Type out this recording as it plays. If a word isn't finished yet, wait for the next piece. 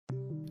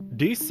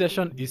This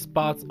session is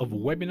part of a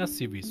webinar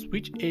series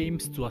which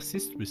aims to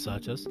assist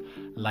researchers,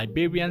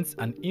 librarians,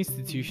 and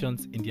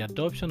institutions in the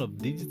adoption of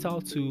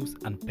digital tools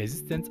and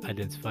persistent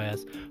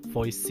identifiers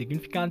for a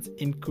significant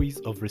increase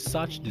of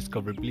research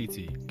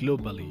discoverability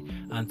globally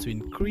and to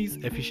increase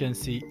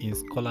efficiency in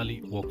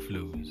scholarly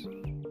workflows.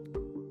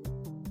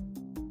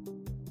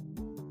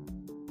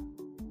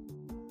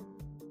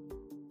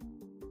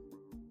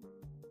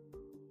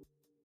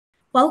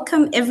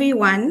 Welcome,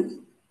 everyone.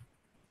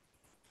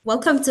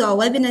 Welcome to our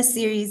webinar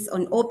series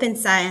on open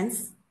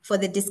science for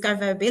the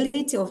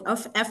discoverability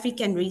of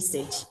African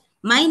research.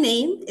 My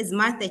name is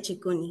Martha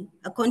Chikuni,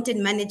 a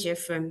content manager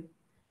from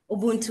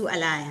Ubuntu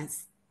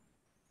Alliance.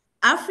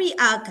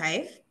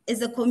 AfriArchive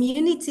is a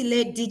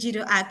community-led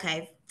digital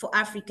archive for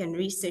African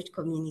research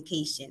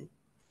communication.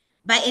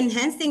 By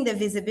enhancing the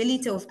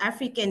visibility of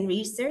African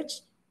research,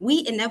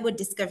 we enable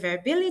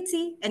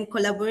discoverability and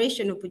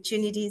collaboration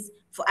opportunities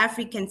for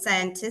African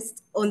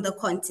scientists on the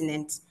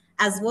continent,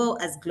 as well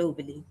as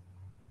globally.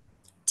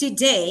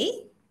 Today,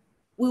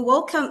 we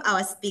welcome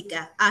our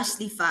speaker,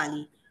 Ashley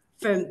Farley,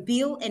 from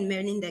Bill and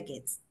Melinda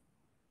Gates.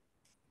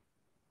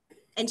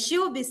 And she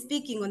will be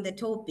speaking on the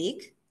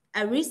topic,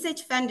 a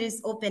research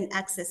funders open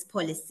access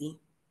policy.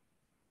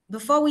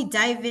 Before we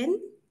dive in,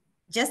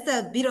 just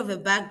a bit of a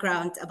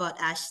background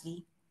about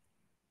Ashley.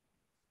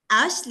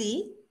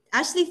 Ashley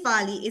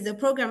Farley is a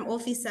program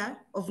officer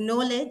of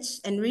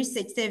knowledge and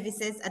research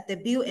services at the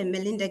Bill and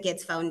Melinda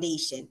Gates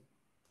Foundation.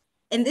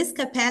 In this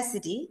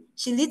capacity,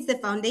 she leads the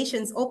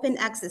foundation's open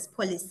access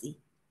policy,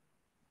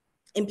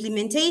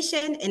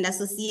 implementation, and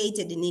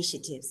associated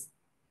initiatives.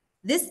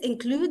 This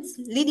includes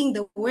leading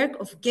the work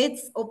of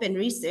Gates Open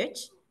Research,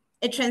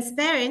 a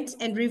transparent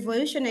and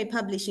revolutionary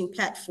publishing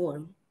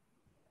platform.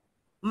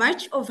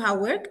 Much of her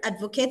work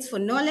advocates for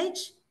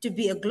knowledge to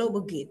be a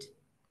global good.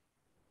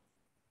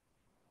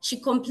 She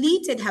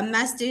completed her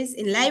master's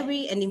in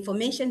library and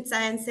information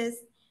sciences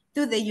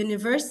through the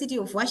University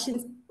of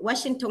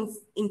Washington's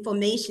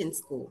Information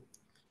School.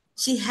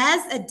 She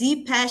has a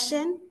deep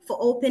passion for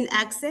open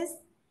access,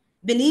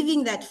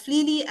 believing that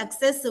freely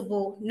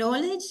accessible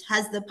knowledge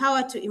has the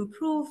power to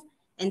improve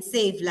and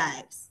save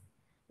lives.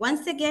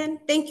 Once again,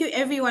 thank you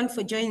everyone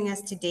for joining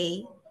us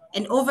today,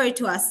 and over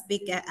to our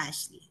speaker,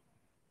 Ashley.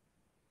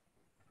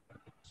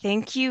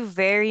 Thank you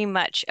very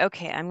much.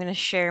 Okay, I'm going to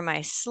share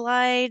my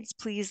slides.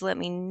 Please let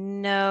me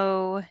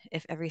know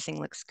if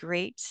everything looks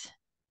great.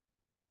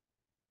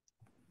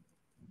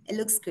 It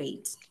looks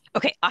great.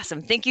 Okay,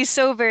 awesome. Thank you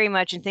so very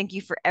much. And thank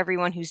you for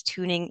everyone who's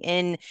tuning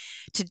in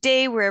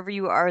today, wherever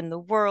you are in the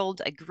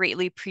world. I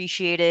greatly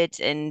appreciate it.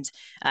 And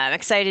I'm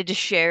excited to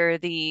share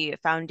the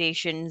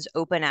Foundation's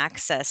open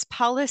access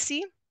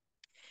policy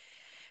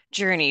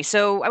journey.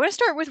 So I want to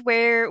start with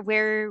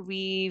where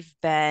we've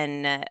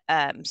been.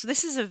 So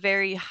this is a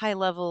very high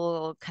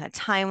level kind of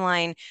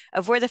timeline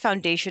of where the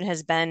foundation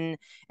has been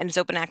and its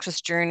open access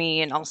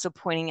journey, and also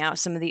pointing out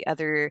some of the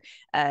other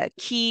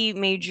key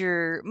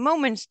major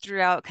moments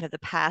throughout kind of the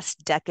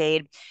past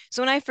decade.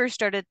 So when I first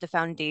started the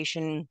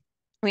foundation,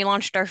 we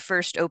launched our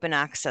first open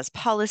access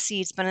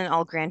policy. It's been an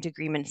all grant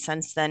agreement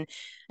since then.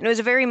 And it was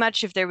very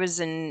much, if there was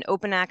an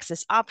open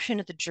access option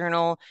at the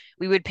journal,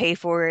 we would pay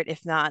for it.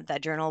 If not,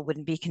 that journal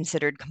wouldn't be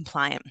considered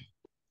compliant.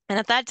 And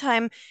at that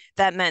time,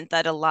 that meant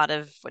that a lot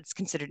of what's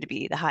considered to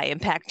be the high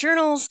impact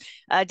journals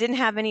didn't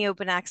have any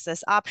open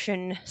access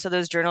option. So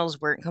those journals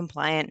weren't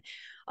compliant.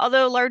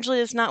 Although largely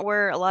it's not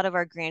where a lot of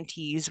our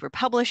grantees were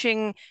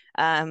publishing.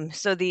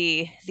 So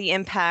the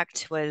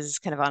impact was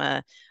kind of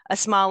on a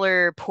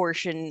smaller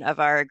portion of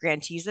our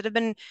grantees that have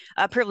been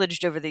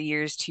privileged over the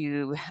years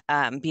to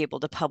be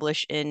able to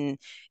publish in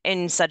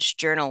such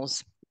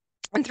journals.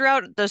 And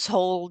throughout this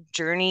whole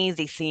journey,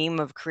 the theme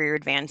of career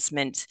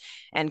advancement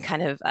and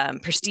kind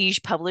of prestige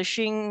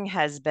publishing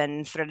has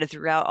been threaded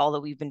throughout all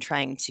that we've been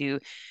trying to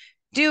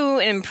do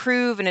and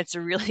improve. And it's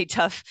a really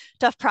tough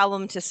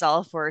problem to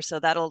solve for. So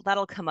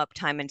that'll come up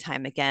time and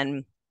time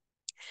again.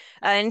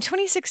 In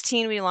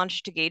 2016, we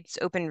launched Gates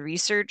Open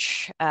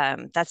Research.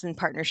 That's in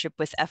partnership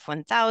with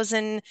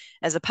F1000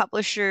 as a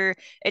publisher.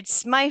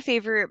 It's my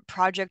favorite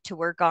project to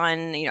work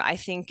on. You know, I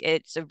think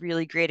it's a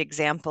really great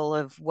example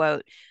of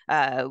what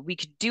we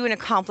could do and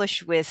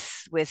accomplish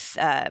with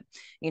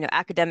you know,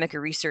 academic or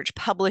research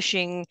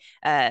publishing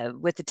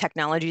with the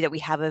technology that we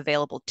have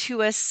available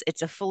to us.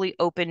 It's a fully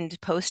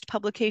opened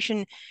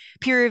post-publication,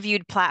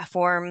 peer-reviewed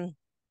platform.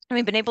 And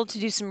we've been able to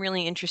do some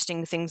really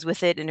interesting things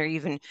with it, and are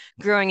even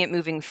growing it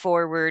moving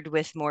forward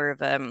with more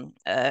of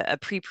a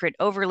preprint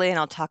overlay. And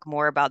I'll talk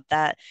more about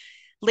that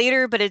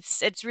later, but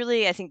it's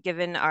really, I think,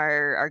 given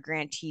our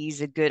grantees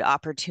a good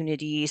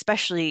opportunity,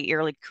 especially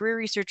early career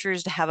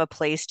researchers, to have a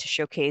place to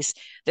showcase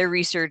their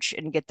research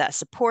and get that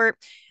support.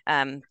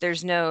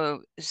 There's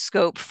no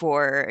scope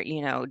for,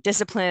 you know,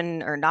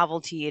 discipline or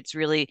novelty. It's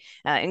really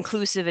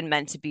inclusive and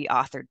meant to be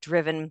author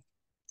driven.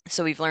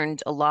 So we've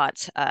learned a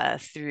lot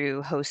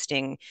through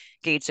hosting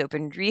Gates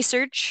Open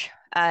Research.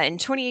 In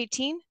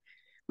 2018,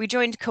 we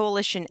joined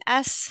Coalition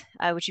S,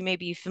 which you may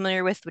be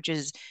familiar with, which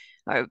is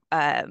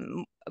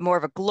more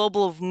of a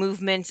global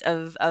movement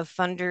of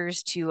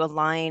funders to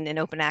align an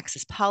open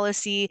access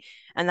policy,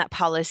 and that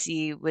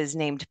policy was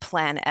named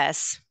Plan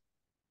S,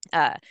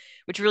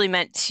 which really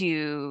meant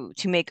to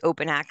make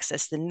open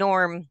access the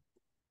norm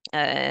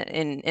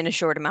in a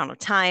short amount of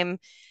time.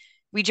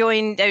 We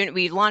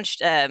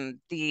launched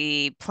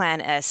the Plan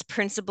S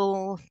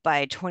principle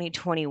by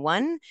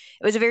 2021.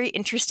 It was a very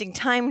interesting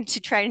time to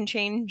try and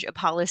change a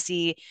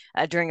policy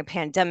during a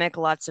pandemic,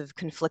 lots of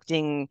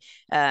conflicting,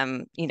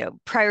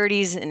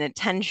 priorities and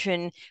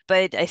attention.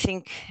 But I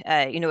think,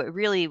 it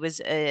really was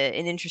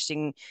an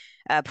interesting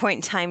point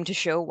in time to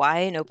show why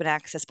an open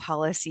access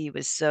policy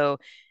was so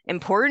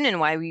important and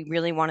why we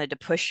really wanted to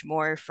push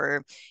more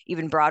for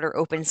even broader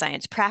open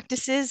science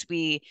practices.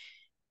 We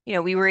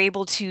were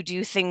able to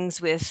do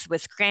things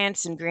with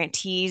grants and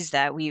grantees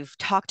that we've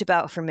talked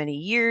about for many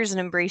years and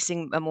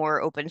embracing a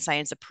more open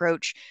science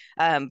approach.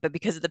 But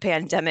because of the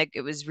pandemic,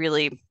 it was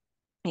really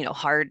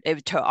hard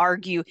to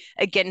argue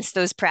against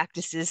those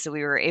practices. So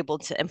we were able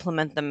to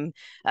implement them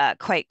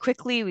quite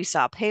quickly. We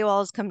saw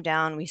paywalls come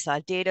down. We saw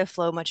data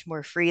flow much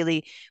more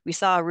freely. We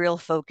saw a real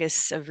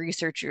focus of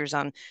researchers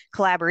on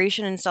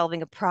collaboration and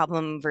solving a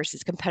problem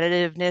versus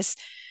competitiveness.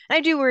 And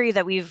I do worry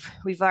that we've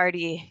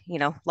already,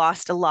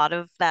 lost a lot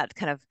of that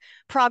kind of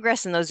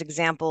progress in those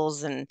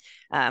examples and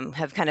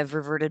have kind of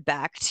reverted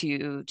back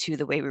to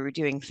the way we were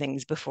doing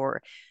things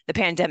before the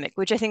pandemic,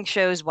 which I think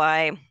shows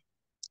why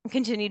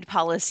continued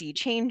policy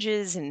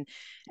changes and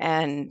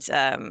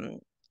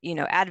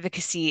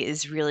advocacy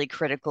is really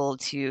critical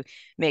to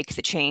make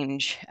the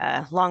change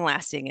long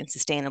lasting and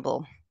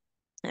sustainable,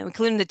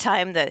 including the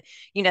time that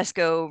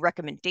UNESCO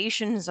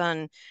recommendations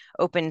on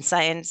open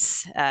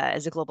science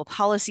as a global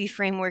policy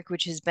framework,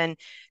 which has been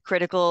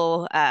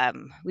critical.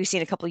 We've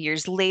seen a couple of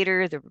years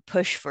later the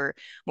push for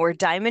more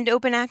diamond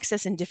open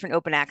access and different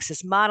open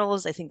access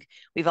models. I think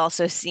we've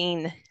also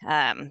seen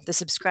the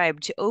subscribe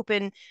to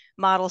open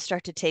model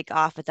start to take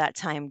off at that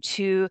time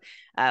too,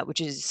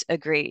 which is a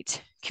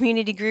great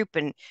community group.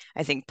 And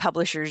I think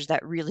publishers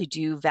that really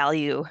do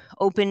value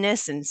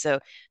openness. And so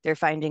they're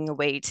finding a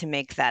way to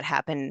make that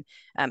happen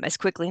as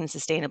quickly and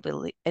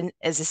sustainably and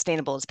as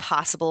sustainable as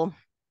possible.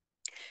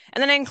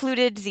 And then I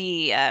included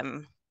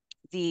here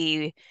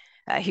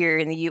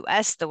in the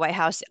US, the White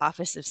House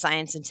Office of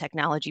Science and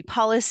Technology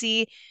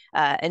Policy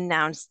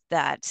announced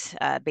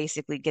that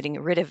basically getting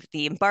rid of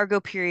the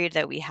embargo period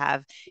that we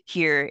have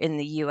here in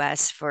the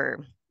US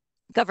for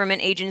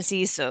government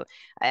agencies. So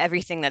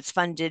everything that's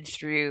funded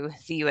through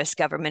the US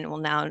government will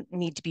now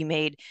need to be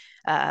made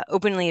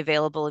openly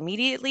available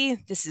immediately.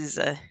 This is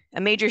a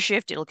major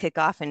shift. It'll kick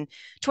off in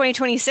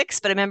 2026.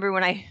 But I remember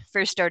when I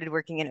first started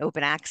working in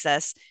open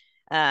access,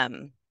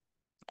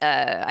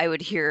 I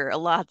would hear a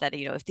lot that,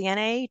 if the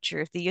NIH or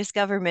if the US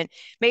government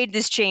made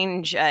this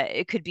change,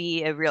 it could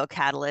be a real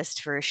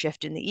catalyst for a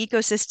shift in the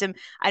ecosystem.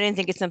 I didn't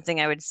think it's something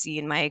I would see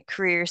in my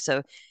career.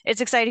 So it's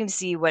exciting to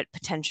see what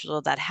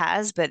potential that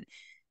has. But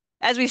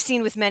as we've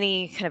seen with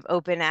many kind of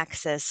open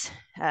access,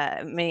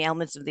 many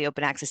elements of the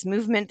open access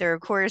movement, there are,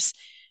 of course,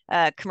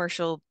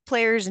 commercial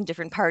players and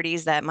different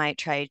parties that might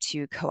try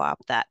to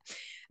co-opt that.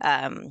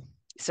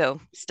 So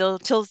still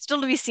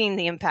to be seen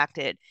the impact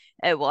it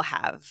will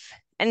have.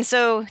 And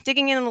so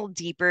digging in a little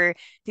deeper,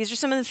 these are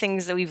some of the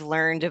things that we've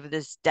learned over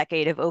this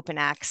decade of open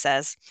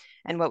access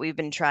and what we've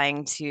been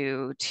trying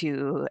to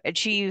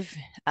achieve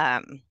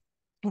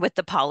with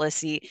the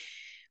policy.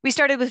 We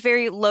started with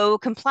very low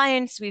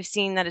compliance. We've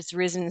seen that it's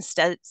risen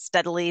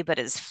steadily, but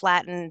it's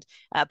flattened.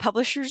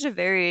 Publishers are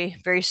very,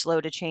 very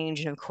slow to change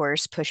and, of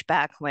course, push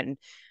back when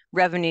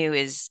revenue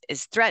is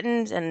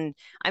threatened. And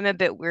I'm a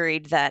bit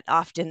worried that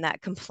often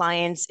that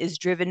compliance is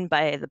driven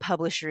by the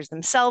publishers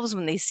themselves.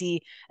 When they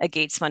see a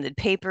Gates funded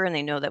paper and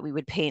they know that we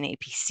would pay an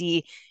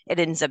APC, it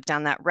ends up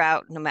down that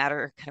route, no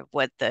matter kind of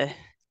what the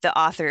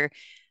author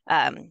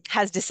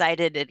has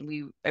decided.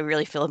 And I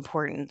really feel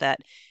important that,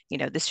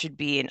 this should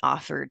be an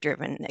author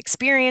driven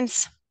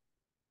experience.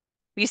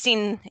 We've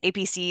seen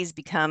APCs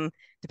become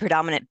the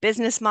predominant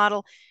business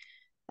model.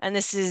 And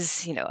this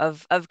is,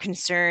 of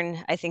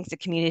concern. I think the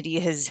community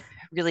has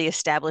really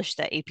established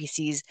that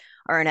APCs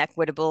are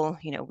inequitable.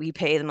 We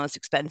pay the most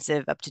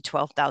expensive up to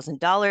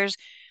 $12,000.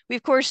 We,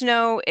 of course,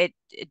 know it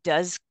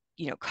does,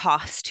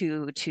 cost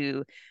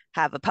to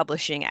have a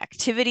publishing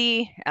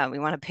activity. We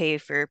want to pay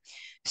for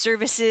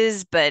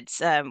services, but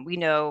we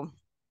know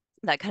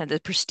that kind of the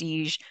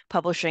prestige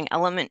publishing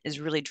element is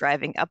really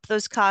driving up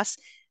those costs.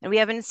 And we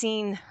haven't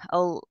seen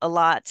a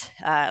lot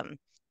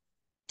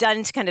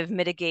done to kind of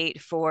mitigate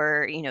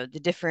for, the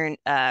different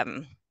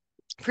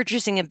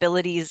purchasing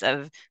abilities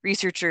of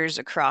researchers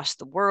across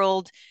the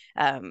world.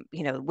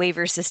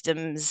 Waiver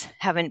systems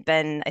haven't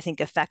been, I think,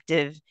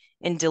 effective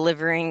in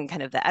delivering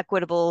kind of the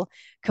equitable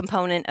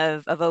component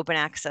of open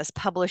access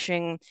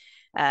publishing.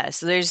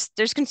 So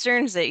there's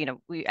concerns that,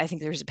 I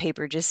think there's a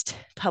paper just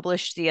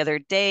published the other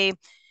day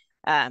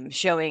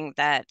showing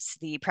that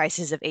the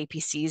prices of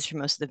APCs for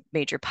most of the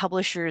major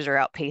publishers are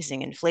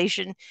outpacing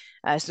inflation.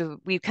 So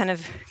we've kind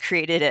of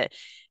created a,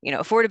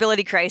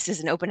 affordability crisis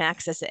and open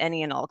access at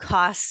any and all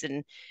costs.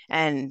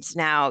 And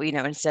now,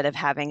 instead of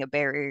having a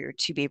barrier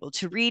to be able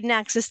to read and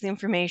access the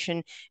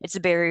information, it's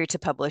a barrier to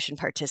publish and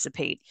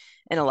participate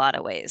in a lot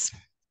of ways.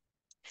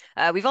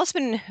 We've also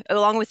been,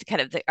 along with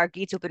kind of our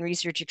Gates Open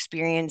Research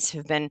experience,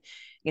 have been,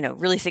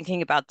 really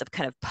thinking about the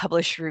kind of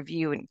publish,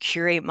 review, and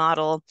curate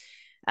model.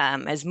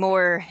 As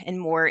more and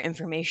more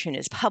information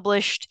is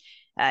published,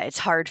 it's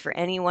hard for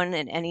anyone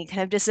in any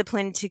kind of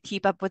discipline to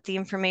keep up with the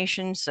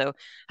information. So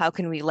how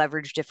can we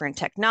leverage different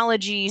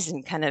technologies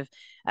and kind of,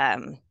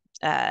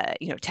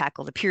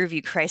 tackle the peer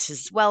review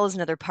crisis as well as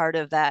another part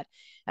of that,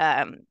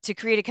 to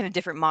create a kind of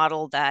different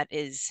model that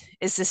is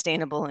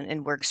sustainable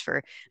and works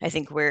for, I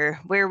think, where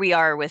we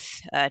are with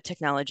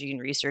technology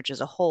and research as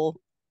a whole.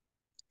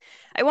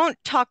 I won't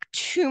talk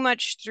too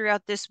much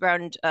throughout this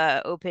round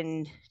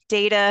open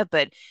data,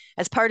 but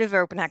as part of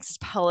our open access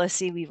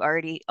policy, we've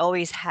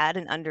always had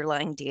an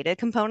underlying data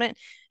component.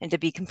 And to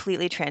be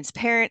completely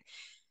transparent,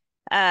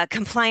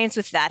 compliance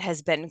with that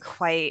has been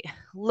quite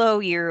low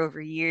year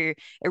over year.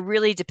 It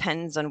really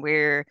depends on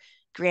where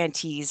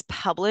grantees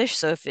publish.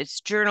 So if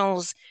it's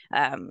journals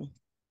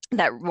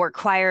that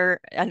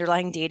require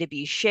underlying data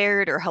be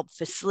shared or help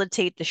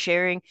facilitate the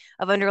sharing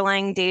of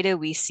underlying data,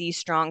 we see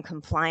strong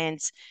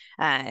compliance.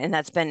 And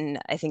that's been,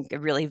 I think, a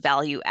really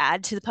value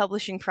add to the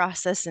publishing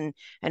process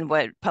and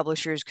what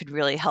publishers could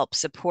really help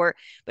support.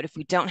 But if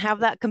we don't have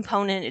that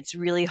component, it's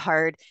really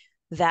hard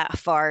that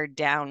far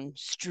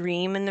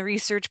downstream in the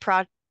research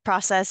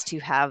process to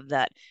have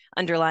that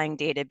underlying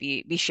data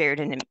be shared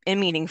in a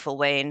meaningful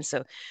way. And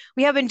so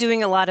we have been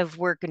doing a lot of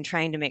work and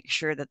trying to make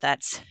sure that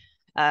that's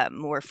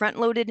more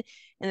front-loaded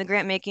in the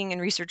grant making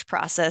and research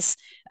process,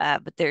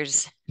 but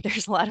there's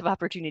a lot of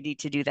opportunity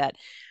to do that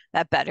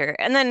better.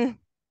 And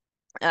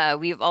then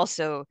we've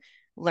also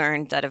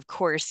learned that, of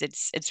course,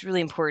 it's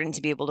really important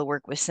to be able to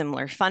work with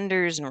similar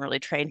funders, and we're really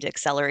trying to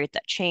accelerate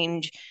that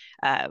change.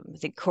 I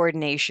think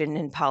coordination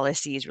and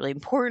policy is really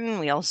important.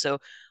 We also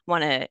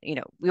want to,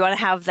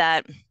 have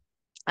that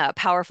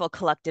powerful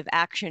collective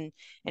action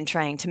and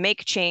trying to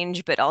make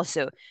change, but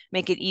also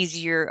make it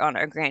easier on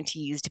our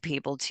grantees to be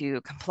able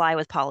to comply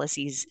with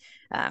policies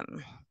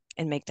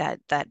and make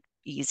that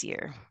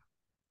easier.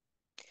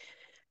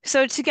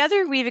 So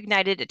together, we've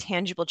ignited a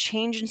tangible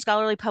change in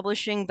scholarly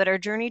publishing, but our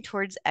journey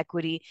towards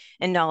equity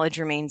and knowledge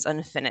remains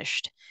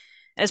unfinished.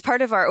 As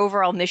part of our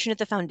overall mission at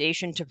the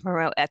Foundation to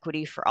promote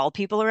equity for all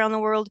people around the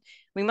world,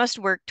 we must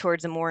work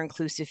towards a more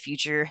inclusive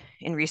future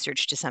in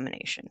research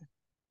dissemination.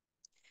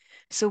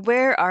 So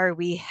where are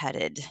we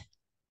headed?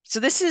 So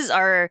this is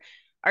our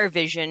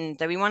vision,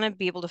 that we want to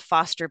be able to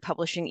foster a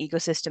publishing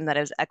ecosystem that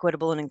is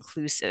equitable and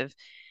inclusive.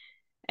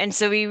 And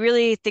so we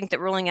really think that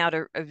rolling out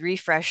a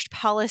refreshed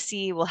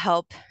policy will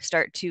help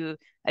start to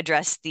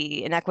address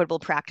the inequitable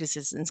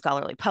practices in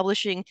scholarly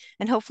publishing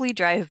and hopefully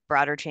drive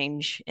broader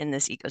change in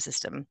this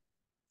ecosystem.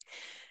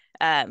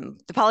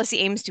 The policy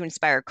aims to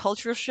inspire a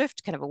cultural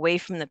shift kind of away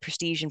from the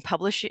prestige and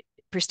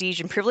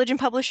privilege in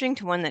publishing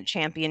to one that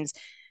champions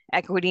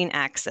equity and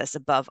access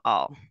above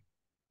all.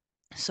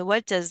 So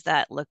what does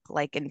that look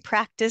like in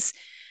practice?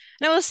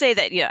 And I will say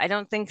that, I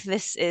don't think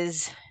this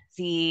is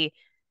the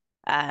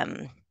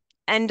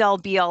end all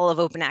be all of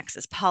open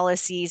access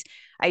policies.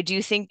 I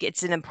do think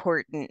it's an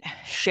important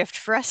shift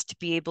for us to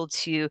be able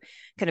to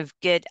kind of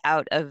get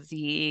out of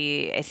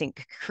the, I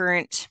think,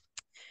 current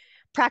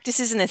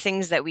practices and the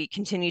things that we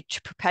continue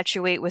to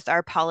perpetuate with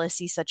our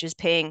policy, such as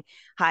paying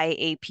high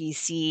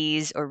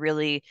APCs or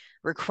really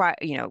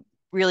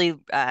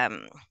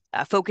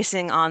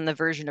focusing on the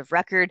version of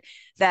record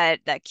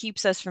that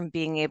keeps us from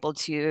being able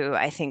to,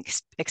 I think,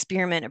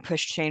 experiment and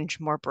push change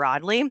more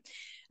broadly.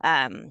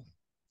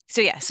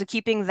 So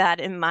keeping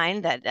that in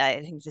mind, that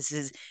I think this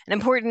is an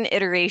important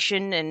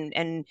iteration,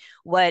 and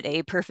what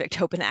a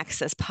perfect open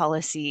access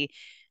policy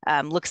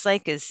looks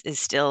like is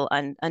still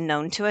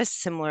unknown to us,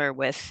 similar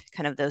with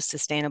kind of those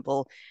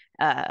sustainable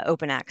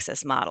open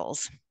access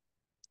models.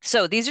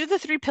 So these are the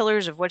three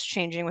pillars of what's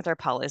changing with our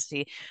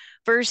policy.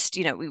 First,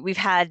 we've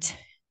had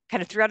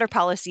kind of throughout our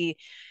policy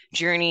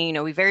journey,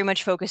 we very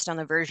much focused on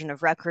the version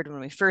of record. When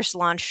we first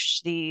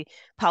launched the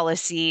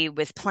policy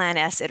with Plan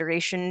S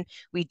iteration,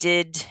 we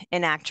did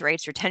enact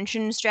rights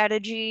retention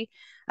strategy.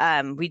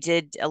 We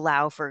did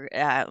allow for,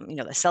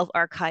 the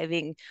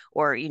self-archiving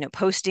or,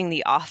 posting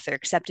the author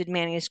accepted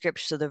manuscript.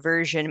 So the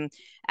version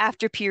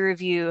after peer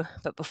review,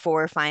 but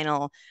before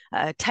final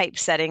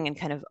typesetting and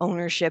kind of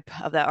ownership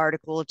of the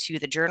article to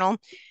the journal.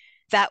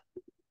 That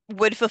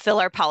would fulfill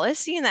our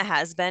policy, and that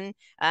has been,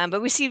 but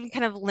we see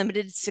kind of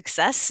limited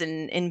success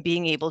in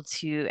being able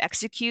to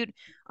execute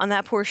on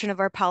that portion of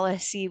our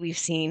policy. We've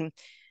seen,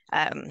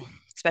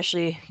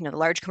 especially, the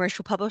large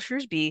commercial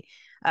publishers be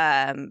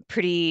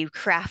pretty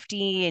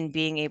crafty in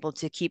being able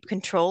to keep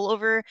control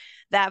over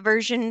that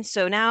version.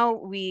 So now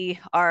we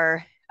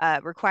are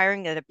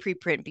requiring that a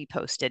preprint be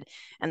posted,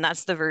 and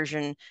that's the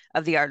version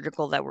of the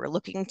article that we're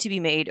looking to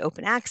be made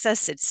open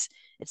access. It's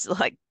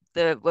like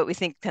what we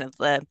think kind of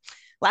the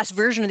last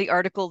version of the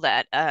article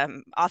that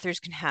authors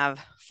can have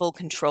full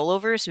control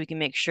over, so we can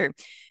make sure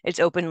it's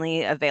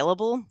openly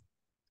available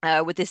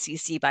with the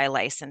CC BY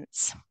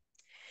license.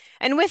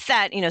 And with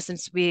that,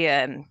 since we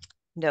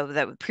know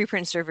that with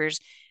preprint servers,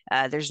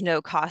 there's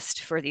no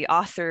cost for the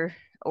author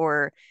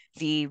or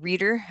the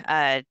reader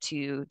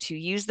to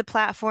use the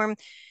platform.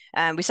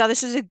 We saw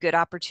this as a good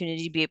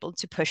opportunity to be able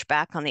to push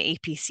back on the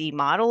APC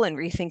model and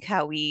rethink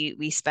how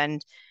we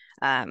spend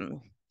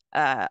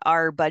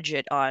our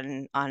budget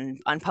on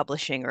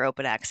publishing or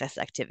open access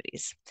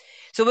activities.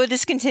 So we'll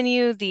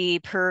discontinue the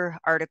per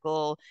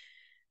article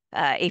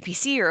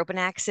APC or open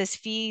access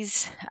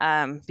fees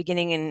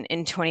beginning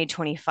in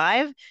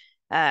 2025.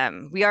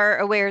 We are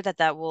aware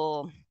that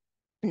will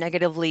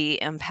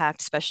negatively impact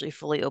especially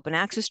fully open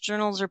access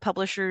journals or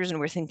publishers, and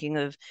we're thinking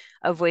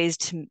of ways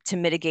to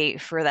mitigate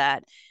for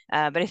that.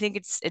 But I think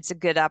it's a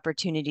good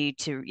opportunity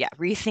to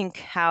rethink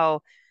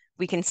how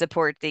we can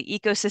support the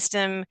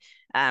ecosystem,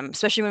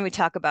 especially when we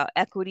talk about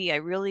equity. I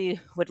really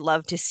would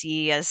love to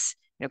see us,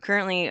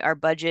 currently our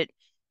budget,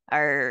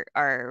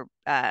 our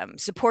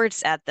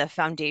supports at the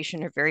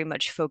foundation are very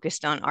much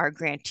focused on our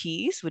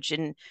grantees, which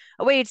in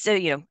a way it's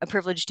a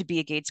privilege to be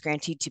a Gates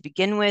grantee to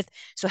begin with.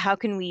 So how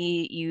can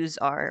we use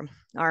our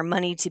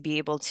money to be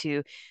able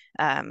to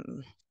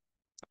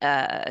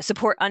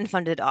support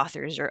unfunded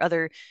authors or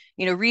other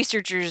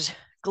researchers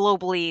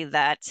globally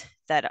that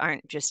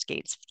aren't just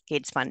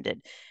Gates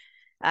funded?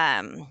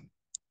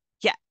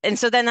 Yeah, and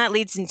so then that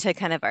leads into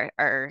kind of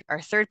our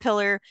third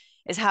pillar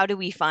is how do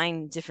we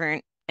find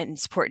different and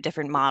support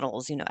different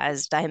models,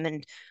 as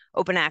Diamond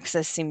open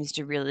access seems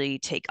to really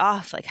take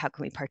off, like how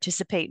can we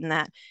participate in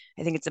that?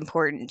 I think it's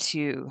important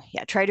to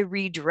try to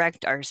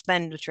redirect our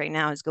spend, which right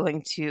now is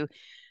going to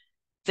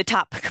the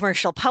top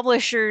commercial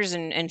publishers,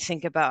 and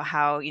think about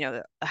how,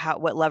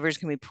 what levers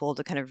can we pull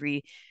to kind of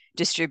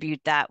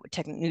redistribute that,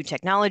 what new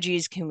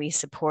technologies can we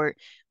support,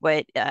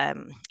 what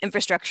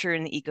infrastructure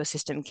in the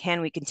ecosystem can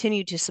we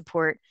continue to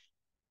support.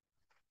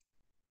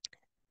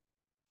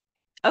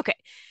 Okay,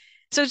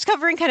 so it's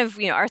covering kind of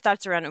our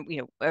thoughts around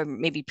or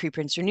maybe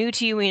preprints are new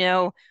to you. We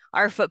know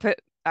our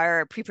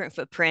preprint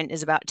footprint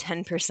is about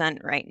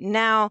 10% right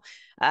now.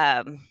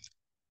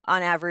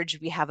 On average,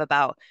 we have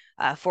about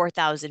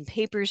 4,000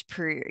 papers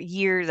per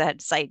year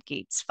that cite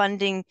Gates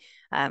funding.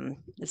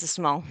 It's a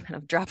small kind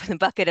of drop in the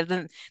bucket of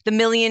the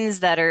millions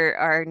that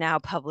are now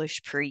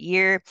published per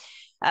year.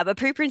 But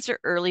preprints are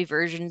early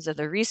versions of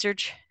the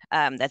research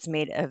that's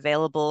made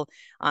available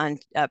on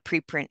a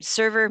preprint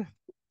server.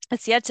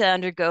 It's yet to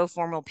undergo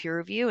formal peer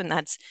review, and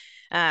that's,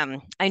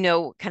 I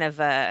know, kind of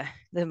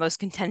the most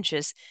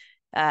contentious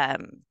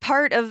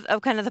part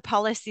of kind of the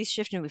policy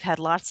shift. And we've had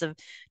lots of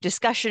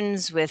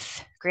discussions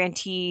with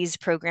grantees,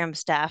 program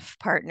staff,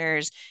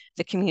 partners,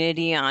 the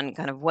community on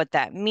kind of what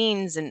that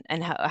means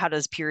and how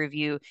does peer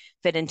review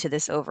fit into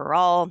this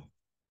overall.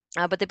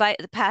 But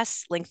the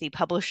past lengthy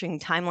publishing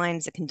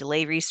timelines that can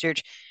delay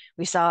research.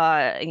 We saw,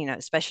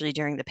 especially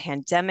during the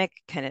pandemic,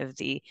 kind of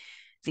the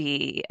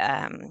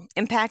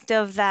impact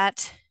of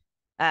that.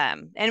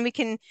 And we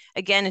can,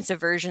 again, it's a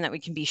version that we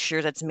can be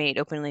sure that's made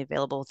openly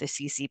available with the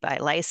CC BY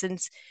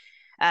license.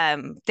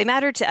 They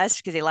matter to us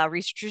because they allow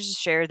researchers to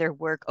share their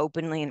work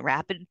openly and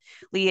rapidly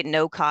at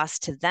no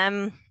cost to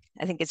them.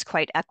 I think it's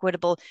quite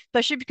equitable,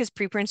 especially because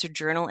preprints are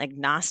journal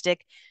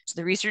agnostic. So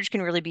the research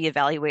can really be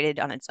evaluated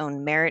on its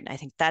own merit. And I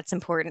think that's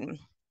important.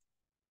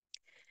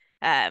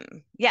 So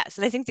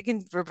I think they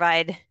can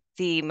provide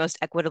the most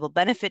equitable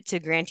benefit to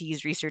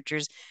grantees,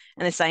 researchers,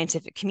 and the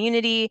scientific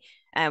community.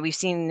 We've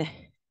seen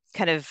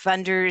kind of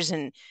funders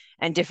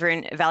and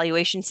different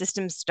evaluation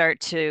systems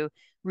start to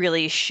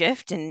really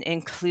shift and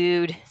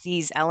include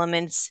these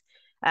elements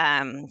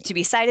to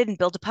be cited and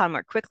built upon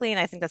more quickly. And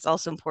I think that's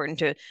also important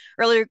to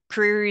earlier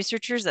career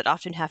researchers that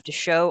often have to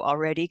show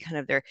already kind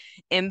of their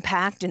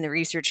impact in the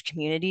research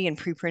community, and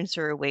preprints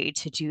are a way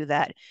to do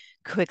that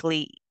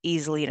quickly,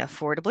 easily, and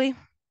affordably.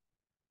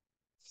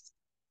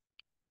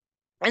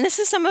 And this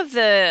is some of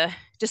the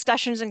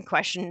discussions and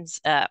questions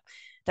that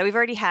we've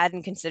already had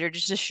and considered,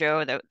 just to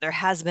show that there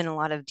has been a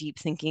lot of deep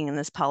thinking in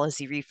this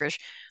policy refresh.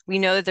 We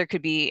know that there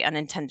could be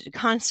unintended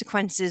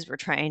consequences. We're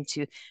trying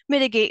to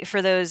mitigate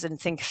for those and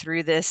think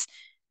through this.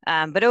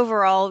 But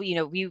overall,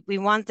 we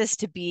want this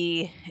to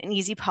be an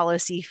easy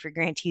policy for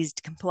grantees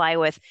to comply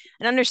with,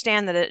 and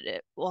understand that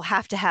it will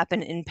have to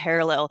happen in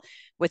parallel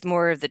with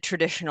more of the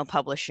traditional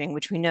publishing,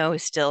 which we know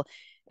is still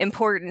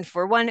important.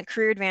 For one,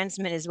 career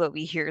advancement is what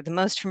we hear the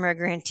most from our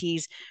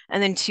grantees,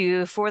 and then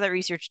two, for that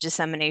research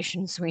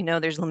dissemination. So we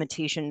know there's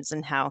limitations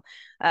in how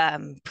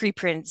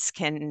preprints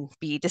can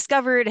be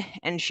discovered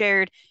and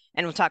shared,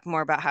 and we'll talk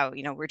more about how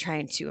we're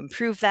trying to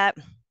improve that.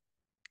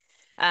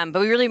 But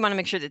we really want to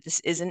make sure that this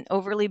isn't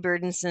overly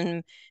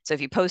burdensome. So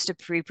if you post a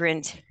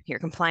preprint, you're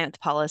compliant with the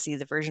policy.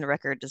 The version of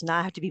record does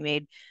not have to be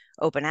made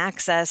open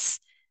access.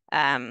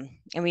 And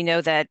we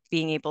know that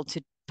being able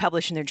to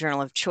publish in their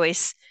journal of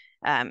choice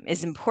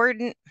is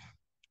important.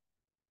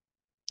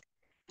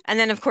 And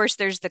then, of course,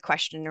 there's the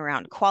question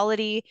around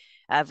quality.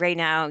 Right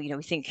now,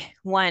 we think,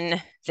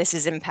 one, this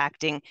is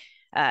impacting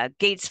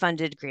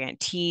Gates-funded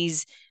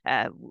grantees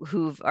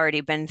who've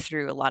already been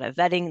through a lot of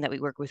vetting that we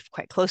work with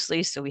quite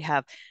closely. So we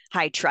have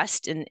high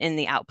trust in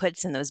the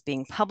outputs and those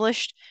being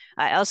published.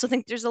 I also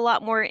think there's a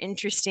lot more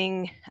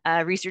interesting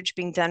research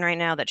being done right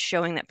now that's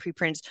showing that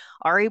preprints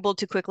are able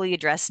to quickly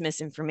address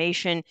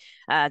misinformation,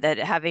 that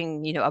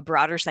having a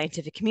broader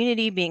scientific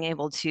community being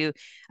able to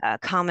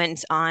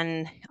comment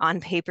on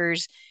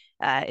papers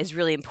is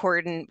really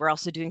important. We're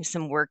also doing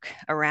some work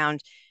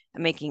around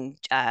making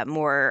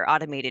more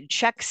automated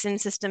checks and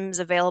systems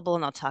available,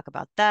 and I'll talk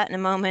about that in a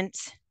moment.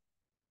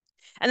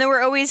 And then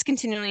we're always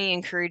continually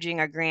encouraging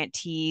our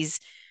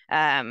grantees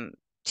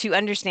to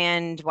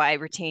understand why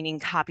retaining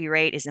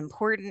copyright is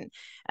important,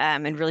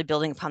 and really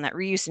building upon that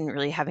reuse and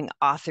really having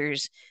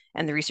authors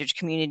and the research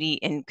community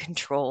in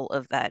control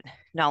of that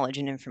knowledge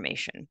and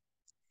information.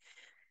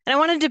 And I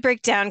wanted to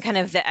break down kind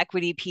of the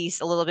equity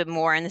piece a little bit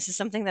more. And this is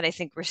something that I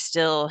think we're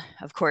still,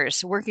 of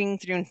course, working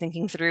through and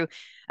thinking through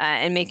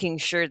and making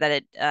sure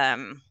that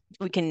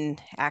we can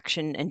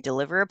action and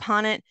deliver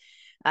upon it.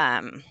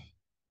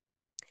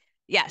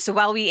 Yeah, so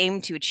while we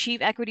aim to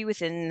achieve equity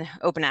within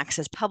open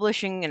access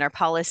publishing in our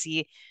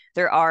policy,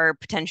 there are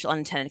potential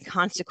unintended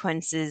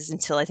consequences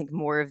until I think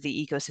more of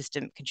the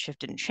ecosystem can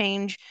shift and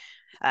change.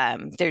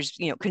 There's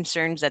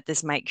concerns that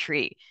this might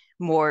create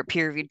more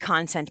peer-reviewed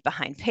content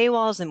behind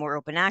paywalls and more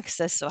open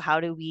access. So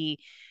how do we,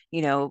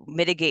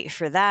 mitigate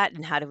for that,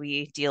 and how do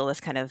we deal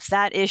with kind of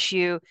that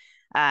issue?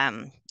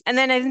 And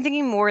then I'm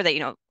thinking more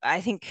that,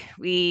 I think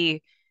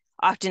we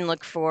often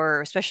look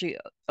for, especially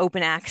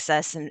open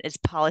access and its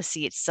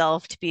policy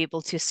itself, to be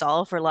able to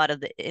solve for a lot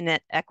of the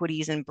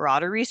inequities in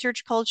broader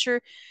research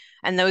culture.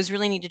 And those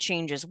really need to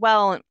change as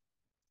well.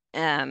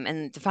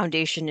 And the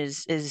foundation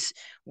is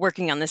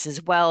working on this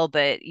as well,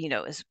 but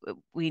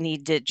we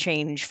need to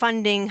change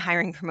funding,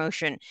 hiring,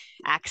 promotion,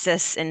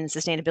 access, and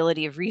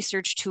sustainability of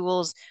research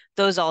tools.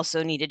 Those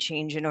also need to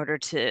change in order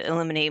to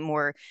eliminate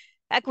more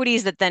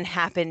equities that then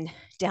happen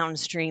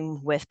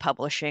downstream with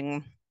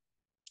publishing.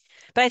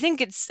 But I think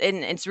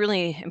it's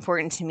really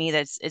important to me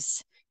that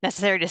it's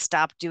necessary to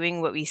stop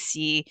doing what we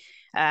see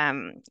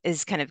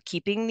is kind of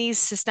keeping these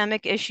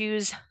systemic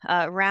issues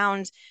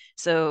around.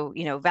 So,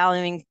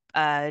 valuing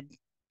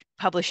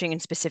publishing in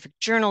specific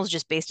journals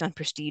just based on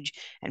prestige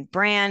and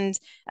brand,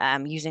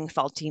 using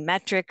faulty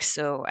metrics.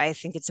 So I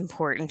think it's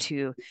important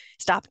to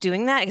stop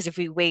doing that, because if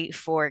we wait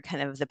for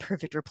kind of the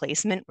perfect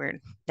replacement, we're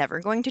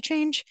never going to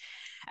change.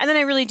 And then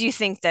I really do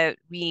think that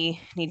we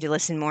need to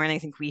listen more. And I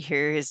think we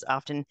hear is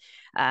often,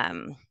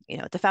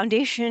 the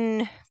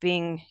foundation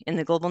being in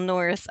the global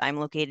north. I'm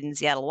located in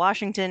Seattle,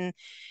 Washington,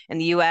 in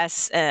the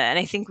US. And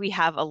I think we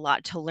have a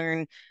lot to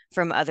learn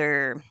from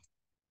other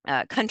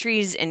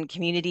countries and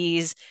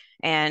communities.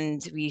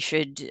 And we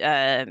should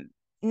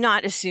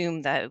not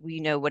assume that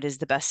we know what is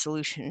the best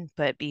solution,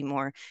 but be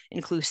more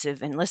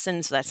inclusive and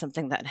listen. So that's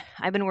something that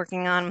I've been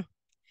working on.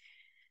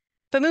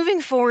 But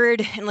moving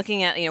forward and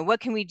looking at,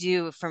 what can we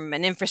do from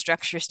an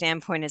infrastructure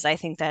standpoint, is I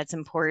think that's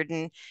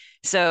important.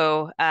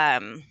 So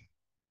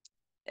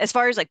as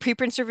far as like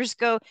preprint servers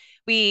go,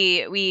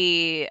 we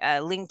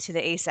link to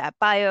the ASAP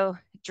bio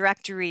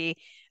directory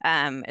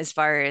as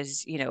far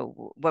as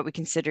what we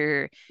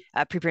consider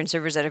preprint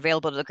servers that are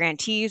available to the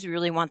grantees. We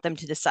really want them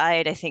to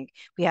decide. I think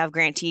we have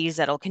grantees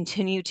that'll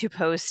continue to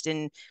post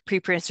in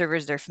preprint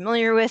servers they're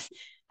familiar with.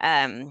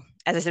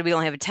 As I said, we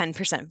only have a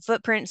 10%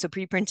 footprint, so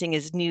preprinting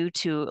is new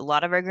to a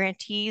lot of our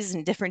grantees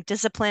in different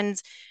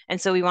disciplines,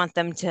 and so we want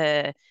them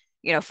to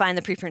find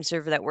the preprint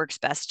server that works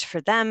best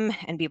for them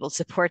and be able to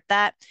support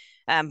that.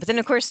 But then,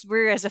 of course,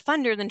 we're as a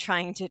funder then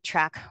trying to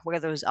track where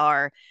those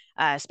are,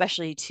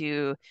 especially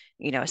to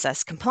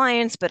assess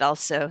compliance, but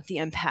also the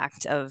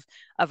impact of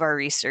our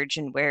research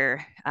and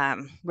where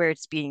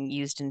it's being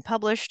used and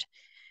published.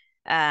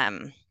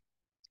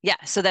 Yeah,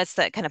 so that's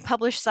that kind of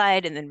publish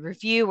side. And then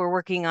review, we're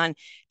working on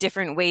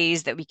different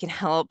ways that we can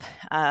help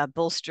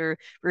bolster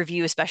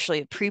review,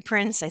 especially of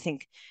preprints. I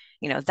think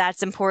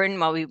that's important.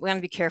 While we want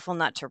to be careful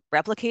not to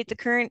replicate the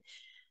current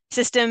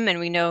system, and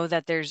we know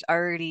that there's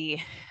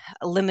already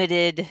a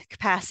limited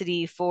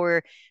capacity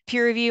for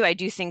peer review, I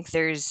do think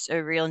there's a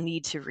real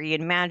need to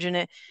reimagine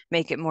it,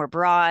 make it more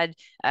broad.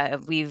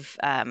 We've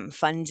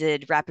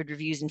funded Rapid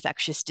Reviews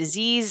Infectious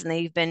Disease, and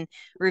they've been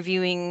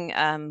reviewing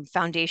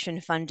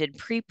foundation-funded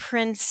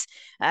preprints,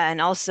 and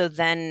also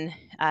then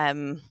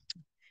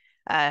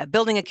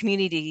building a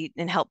community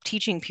and help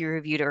teaching peer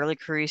review to early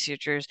career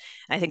researchers.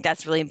 I think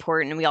that's really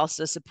important. And we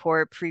also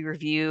support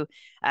pre-review,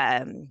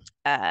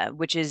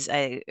 which is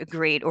a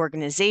great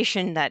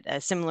organization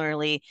that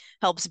similarly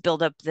helps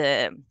build up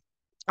the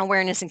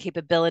awareness and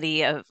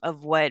capability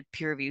of what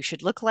peer review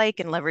should look like,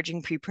 and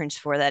leveraging preprints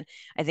for that,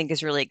 I think,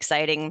 is really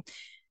exciting.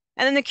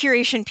 And then the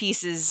curation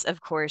piece is,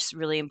 of course,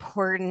 really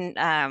important.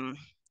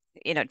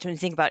 To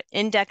think about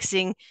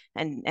indexing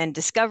and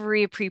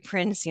discovery of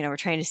preprints, we're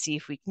trying to see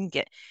if we can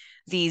get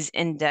these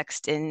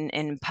indexed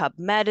in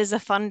PubMed as a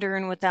funder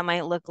and what that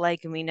might look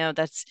like. And we know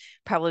that's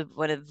probably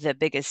one of the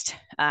biggest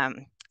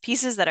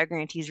pieces that our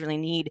grantees really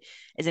need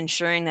is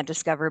ensuring that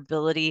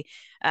discoverability.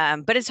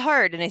 But it's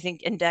hard, and I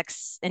think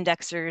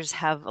indexers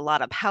have a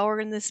lot of power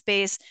in this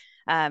space.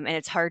 And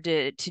it's hard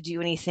to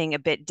do anything a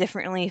bit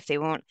differently if they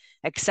won't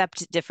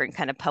accept different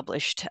kind of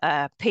published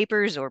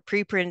papers or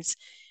preprints.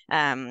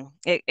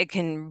 It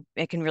can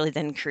really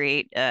then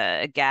create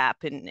a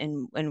gap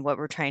in what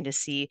we're trying to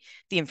see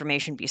the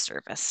information be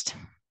surfaced.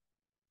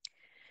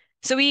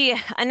 So we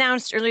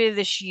announced earlier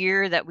this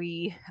year that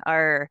we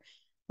are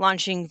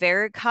launching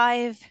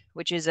VericHive,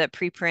 which is a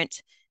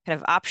preprint kind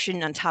of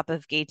option on top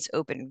of Gates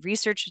Open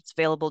Research. It's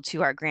available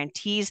to our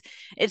grantees.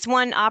 It's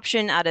one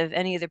option out of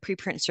any of the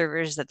preprint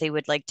servers that they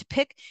would like to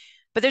pick.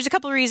 But there's a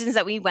couple of reasons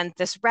that we went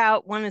this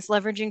route. One is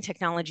leveraging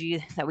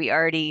technology that we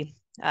already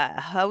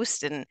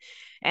host and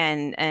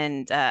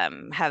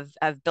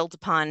have built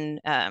upon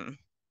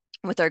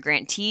with our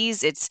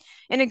grantees. It's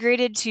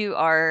integrated to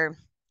our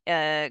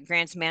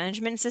grants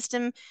management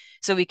system,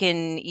 so we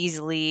can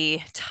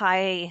easily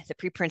tie the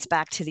preprints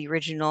back to the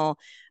original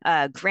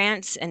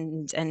grants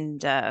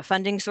and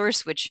funding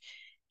source, which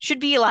should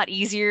be a lot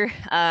easier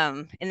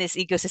in this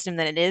ecosystem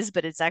than it is,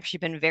 but it's actually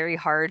been very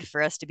hard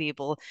for us to be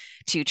able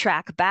to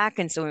track back.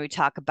 And so when we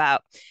talk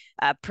about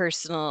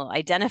personal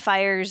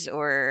identifiers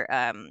or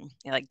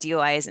like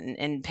DOIs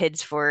and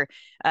PIDs for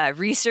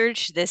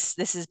research, this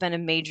has been a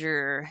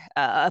major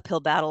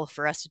uphill battle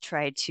for us to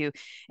try to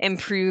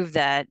improve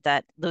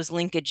those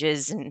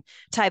linkages and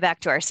tie back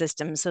to our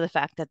system. So the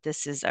fact that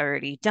this is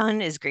already done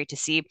is great to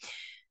see.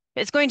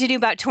 It's going to do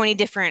about 20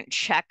 different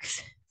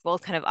checks,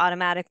 both kind of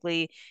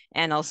automatically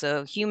and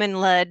also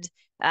human-led.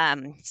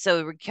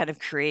 So we kind of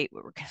create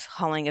what we're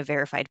calling a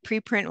verified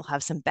preprint. We'll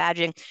have some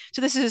badging. So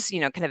this is,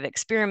 kind of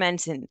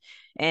experiment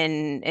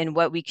and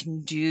what we can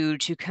do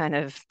to kind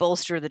of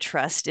bolster the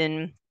trust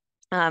in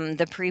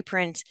the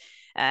preprint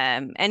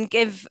and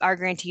give our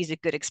grantees a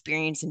good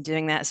experience in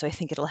doing that. So I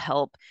think it'll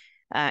help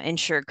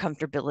ensure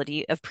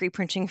comfortability of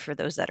preprinting for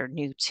those that are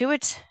new to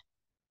it.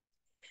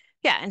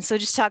 Yeah, and so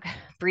just talk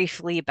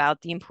briefly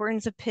about the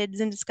importance of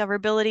PIDs and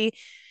discoverability.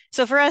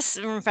 So for us,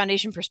 from a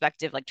foundation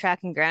perspective, like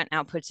tracking grant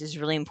outputs is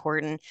really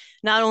important,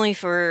 not only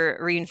for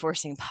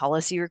reinforcing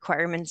policy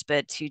requirements,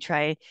 but to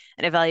try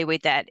and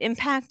evaluate that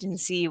impact and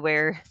see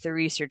where the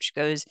research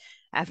goes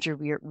after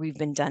we've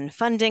been done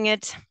funding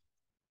it.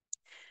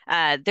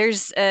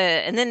 There's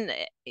a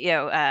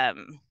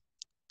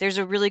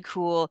really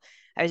cool,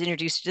 I was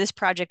introduced to this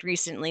project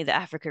recently, the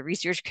Africa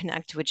Research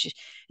Connect, which is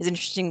an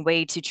interesting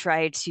way to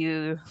try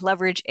to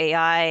leverage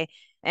AI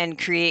and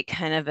create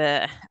kind of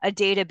a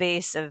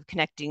database of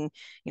connecting,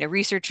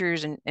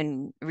 researchers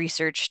and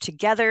research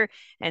together.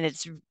 And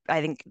it's, I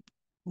think,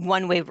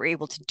 one way we're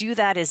able to do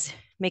that is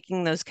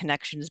making those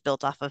connections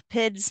built off of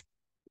PIDs.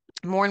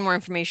 More and more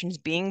information is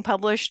being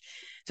published.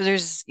 So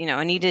there's,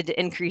 a needed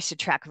increase to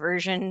track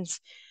versions.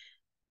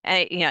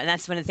 And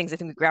that's one of the things I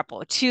think we grapple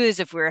with too, is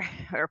if we're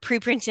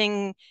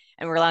preprinting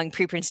and we're allowing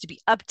preprints to be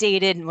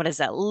updated, and what does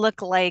that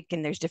look like?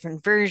 And there's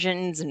different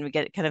versions, and we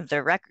get kind of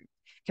the record.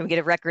 Can we get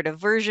a record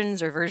of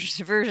versions or versions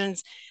of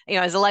versions?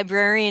 As a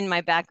librarian,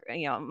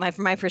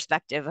 from my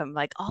perspective, I'm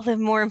like, all the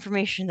more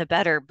information, the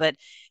better. But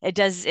it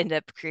does end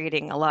up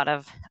creating a lot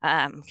of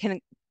can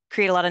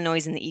create a lot of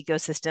noise in the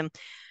ecosystem.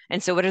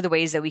 And so, what are the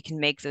ways that we can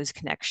make those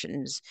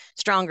connections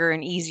stronger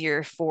and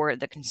easier for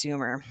the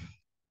consumer?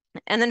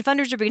 And then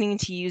funders are beginning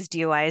to use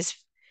DOIs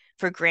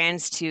for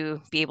grants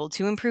to be able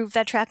to improve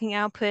that tracking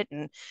output.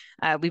 And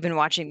we've been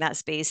watching that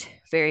space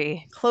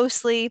very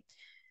closely.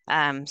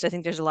 So I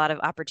think there's a lot of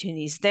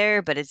opportunities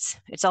there, but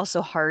it's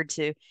also hard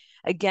to,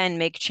 again,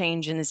 make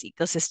change in this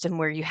ecosystem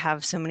where you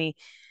have so many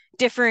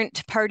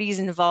different parties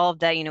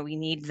involved that, we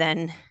need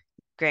then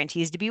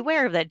grantees to be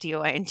aware of that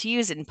DOI and to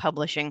use it in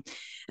publishing.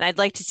 And I'd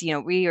like to see,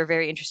 we are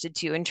very interested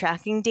too in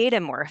tracking data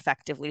more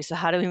effectively. So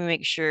how do we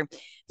make sure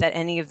that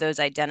any of those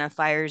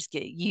identifiers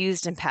get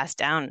used and passed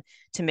down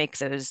to make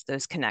those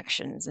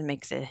connections and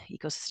make the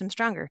ecosystem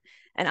stronger?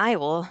 And I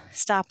will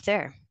stop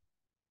there.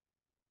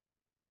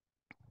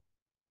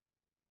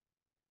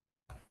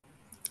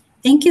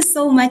 Thank you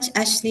so much,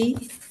 Ashley.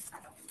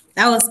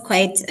 That was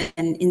quite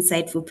an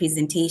insightful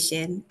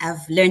presentation.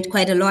 I've learned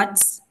quite a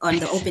lot on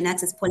the open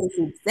access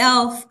policy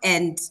itself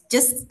and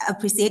just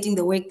appreciating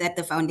the work that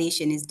the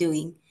foundation is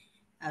doing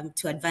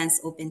to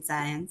advance open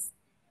science.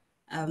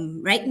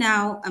 Right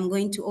now, I'm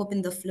going to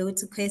open the floor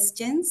to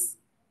questions.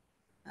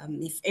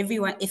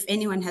 If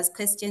anyone has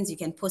questions, you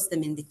can post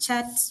them in the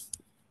chat.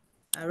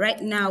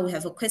 Right now, we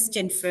have a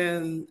question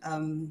from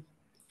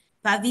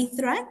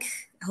Pavithrak.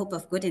 I hope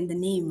I've gotten the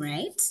name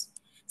right.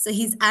 So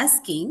he's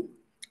asking,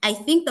 I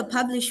think the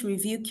publish,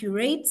 review,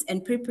 curate,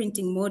 and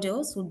preprinting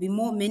models would be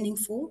more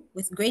meaningful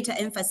with greater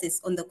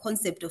emphasis on the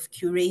concept of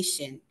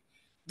curation.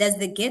 Does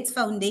the Gates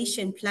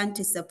Foundation plan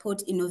to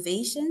support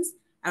innovations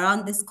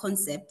around this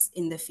concept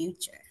in the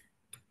future?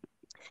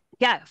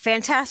 Yeah,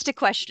 fantastic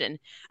question.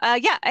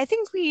 Yeah, I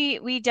think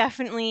we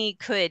definitely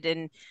could,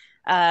 and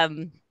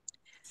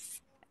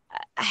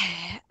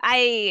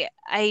I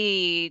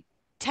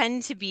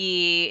tend to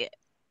be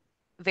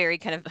very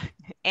kind of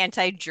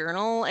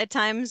anti-journal at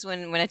times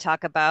when I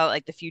talk about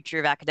like the future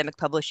of academic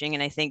publishing.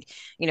 And I think,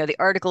 the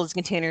article is a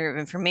container of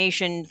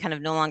information kind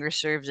of no longer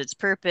serves its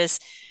purpose.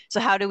 So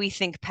how do we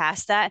think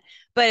past that?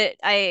 But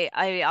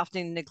I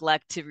often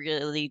neglect to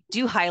really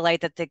do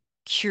highlight that the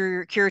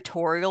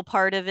curatorial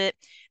part of it,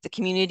 the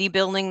community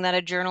building that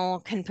a journal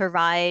can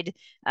provide,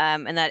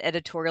 and that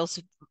editorial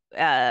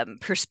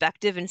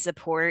perspective and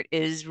support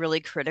is really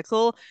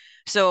critical.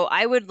 So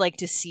I would like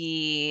to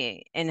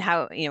see and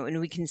how, and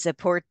we can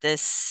support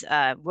this,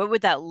 what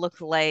would that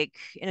look like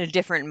in a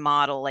different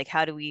model? Like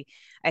how do we,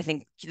 I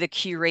think the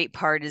curate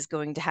part is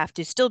going to have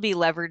to still be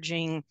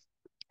leveraging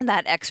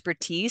that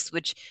expertise,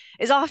 which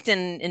is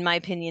often, in my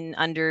opinion,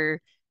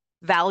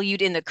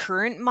 undervalued in the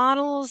current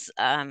models.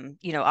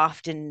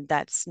 Often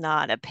that's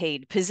not a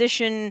paid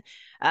position.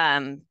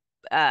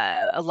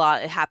 A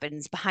lot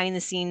happens behind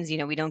the scenes.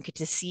 We don't get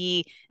to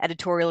see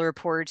editorial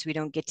reports. We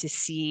don't get to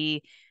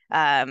see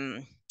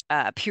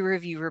peer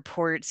review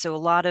reports. So a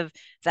lot of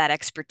that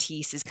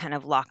expertise is kind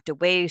of locked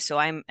away. So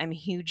I'm a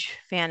huge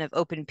fan of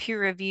open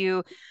peer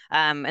review.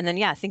 And then,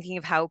 yeah, thinking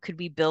of how could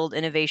we build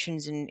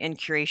innovations and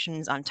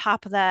curations on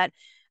top of that.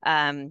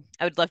 I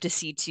would love to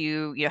see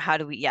too, how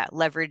do we,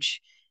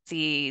 leverage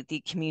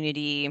the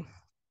community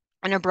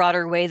in a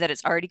broader way that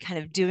it's already kind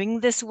of doing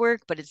this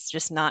work, but it's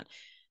just not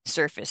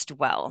surfaced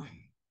well.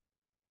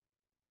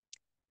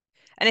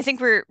 And I think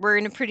we're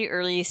in a pretty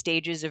early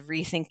stages of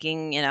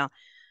rethinking,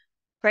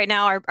 right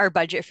now our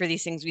budget for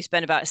these things, we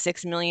spend about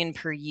 6 million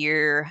per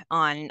year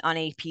on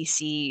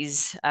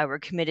APCs. We're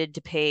committed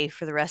to pay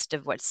for the rest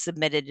of what's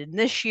submitted in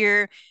this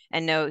year,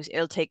 and know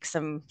it'll take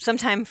some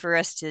time for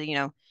us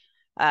to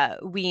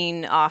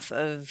wean off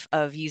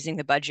of using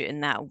the budget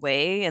in that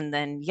way, and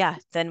then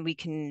then we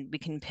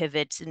can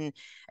pivot. And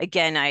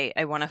again,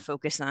 I want to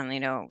focus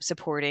on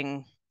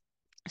supporting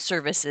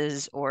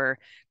services or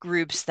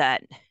groups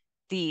that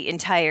the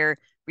entire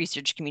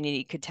research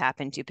community could tap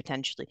into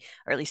potentially,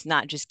 or at least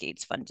not just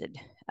Gates funded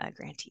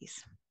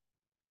grantees.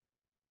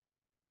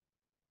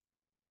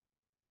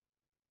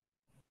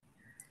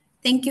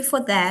 Thank you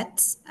for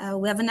that.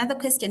 We have another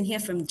question here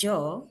from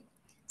Joe.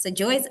 So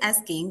Joe is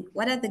asking,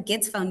 what are the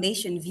Gates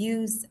Foundation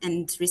views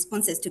and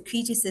responses to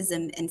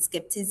criticism and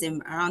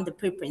skepticism around the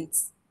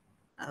preprints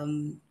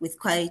with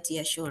quality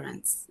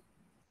assurance?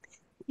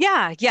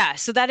 Yeah.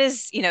 So that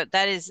is,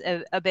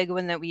 a big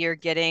one that we are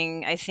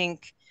getting. I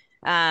think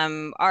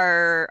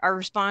our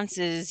response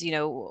is,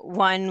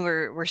 one,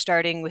 we're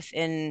starting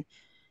within,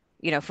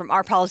 from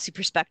our policy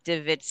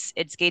perspective,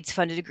 it's Gates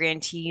funded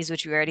grantees,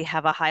 which we already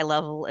have a high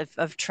level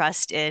of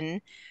trust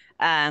in.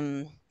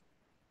 Um,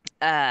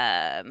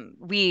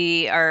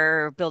 we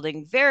are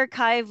building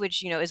Verichive,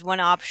 which is one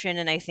option,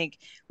 and I think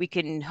we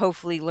can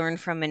hopefully learn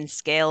from and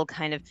scale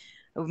kind of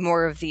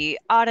more of the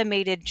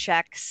automated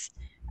checks.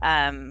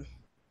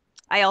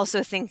 I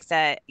also think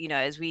that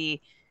as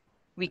we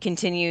need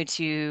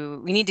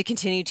to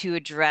continue to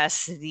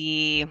address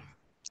the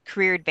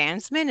career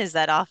advancement, is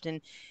that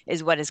often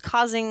is what is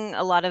causing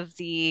a lot of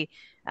the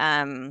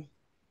um,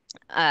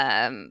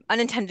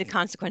 unintended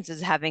consequences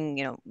of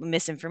having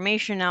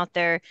misinformation out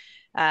there.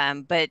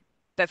 But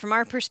from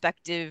our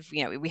perspective,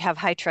 we have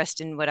high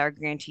trust in what our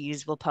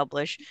grantees will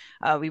publish.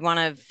 We want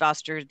to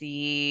foster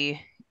the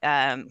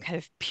kind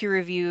of peer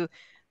review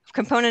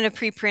component of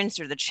preprints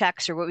or the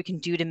checks or what we can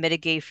do to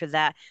mitigate for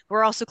that.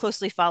 We're also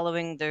closely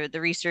following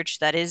the research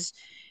that is,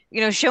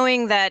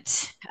 showing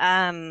that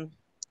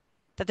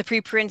that the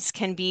preprints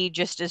can be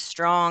just as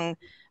strong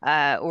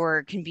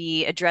or can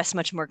be addressed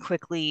much more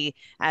quickly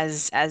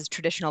as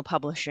traditional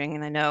publishing.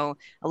 And I know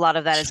a lot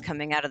of that is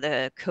coming out of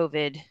the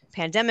COVID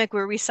pandemic,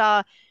 where we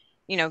saw,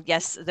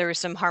 yes, there were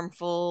some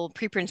harmful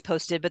preprints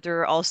posted, but there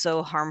were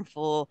also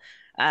harmful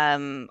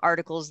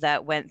articles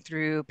that went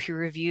through peer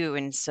review.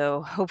 And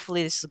so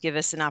hopefully this will give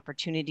us an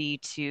opportunity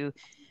to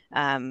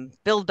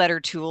build better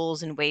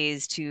tools and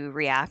ways to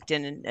react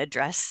and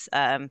address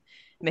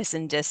mis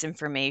and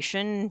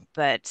disinformation.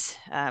 But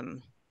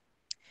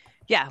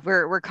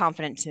we're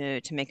confident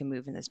to make a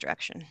move in this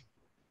direction.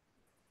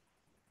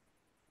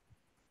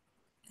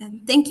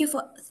 Thank you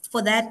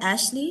for that,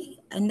 Ashley.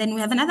 And then we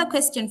have another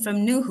question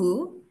from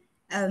Nuhu.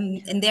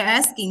 And they're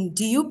asking,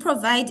 do you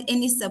provide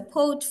any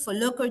support for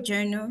local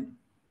journal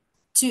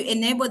to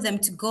enable them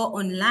to go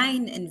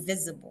online and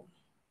visible?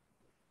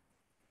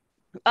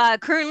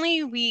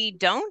 Currently, we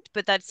don't,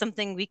 but that's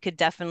something we could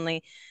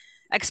definitely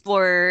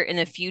explore in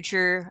the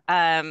future.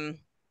 I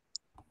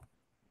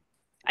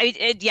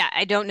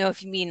don't know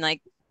if you mean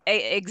like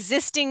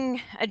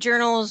existing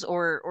journals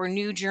or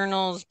new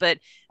journals, but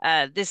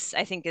this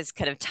I think is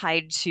kind of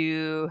tied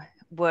to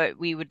what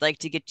we would like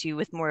to get to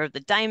with more of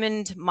the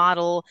diamond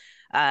model.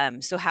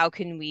 So how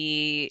can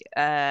we,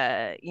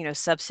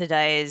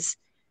 subsidize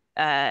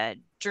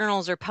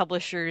journals or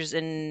publishers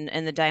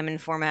in the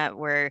diamond format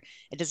where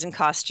it doesn't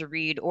cost to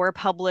read or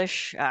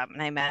publish?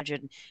 And I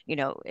imagine,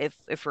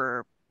 if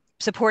we're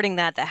supporting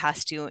that, that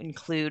has to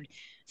include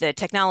the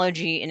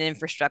technology and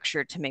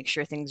infrastructure to make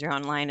sure things are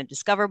online and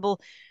discoverable.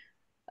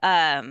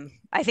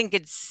 I think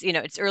it's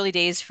early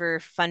days for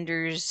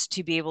funders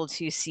to be able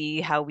to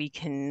see how we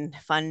can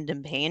fund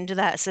and pay into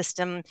that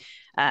system.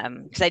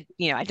 Because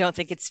I don't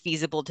think it's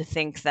feasible to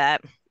think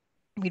that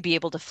we'd be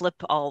able to flip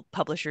all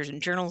publishers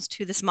and journals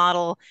to this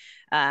model.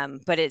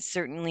 But it's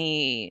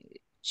certainly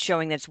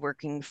showing that it's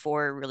working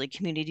for really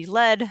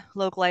community-led,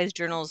 localized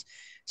journals.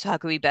 So how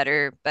can we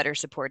better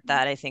support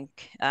that? I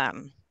think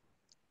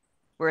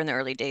we're in the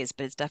early days,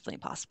 but it's definitely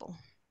possible.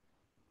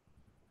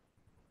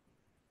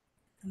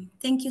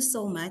 Thank you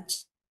so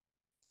much.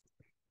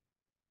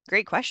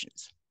 Great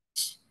questions.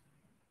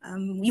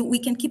 We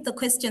can keep the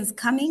questions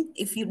coming.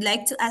 If you'd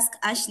like to ask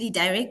Ashley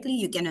directly,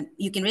 you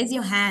can raise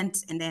your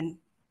hand and then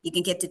you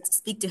can get to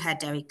speak to her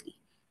directly.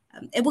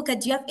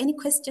 Ebuka, do you have any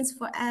questions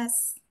for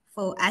us,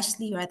 for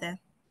Ashley rather?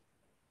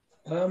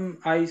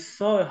 I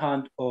saw a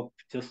hand up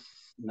just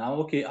now.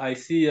 Okay, I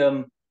see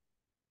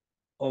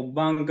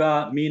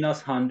Obanga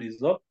Mina's hand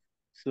is up.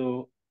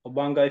 So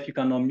Obanga, if you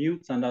can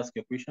unmute and ask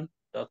your question,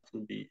 that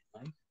would be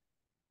nice.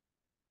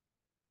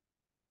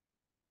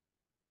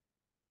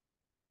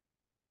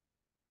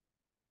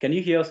 Can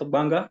you hear us,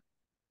 Obanga?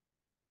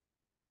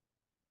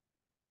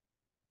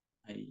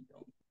 I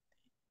don't.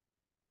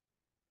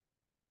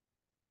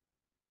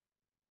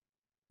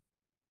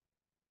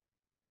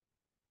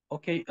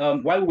 Okay,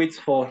 while we wait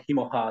for him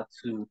or her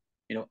to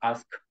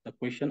ask the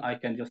question, I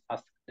can just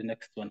ask the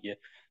next one here.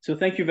 So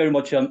thank you very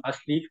much,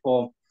 Ashley,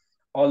 for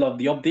all of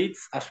the updates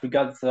as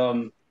regards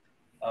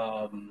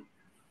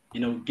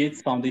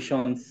Gates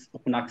Foundation's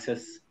open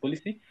access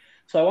policy.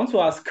 So I want to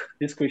ask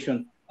this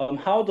question.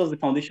 How does the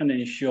foundation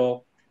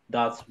ensure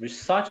that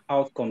research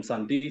outcomes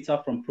and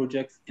data from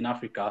projects in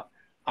Africa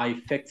are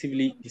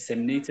effectively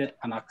disseminated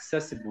and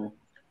accessible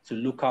to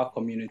local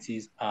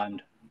communities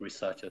and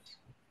researchers?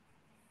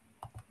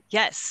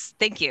 Yes,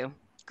 thank you.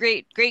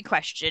 Great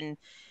question.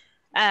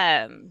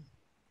 I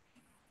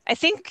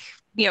think,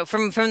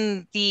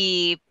 from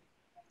the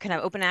kind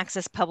of open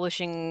access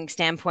publishing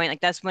standpoint,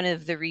 like that's one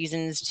of the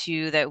reasons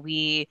too that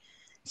we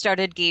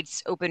started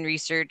Gates Open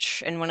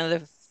Research. And one of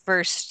the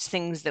first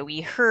things that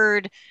we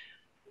heard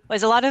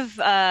was a lot of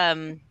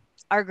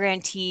our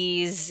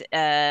grantees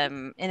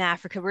in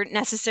Africa weren't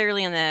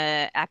necessarily on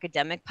the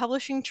academic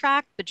publishing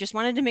track, but just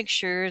wanted to make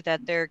sure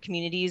that their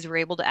communities were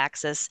able to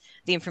access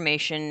the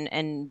information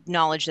and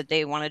knowledge that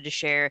they wanted to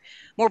share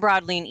more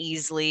broadly and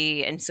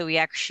easily. And so we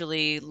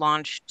actually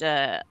launched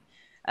a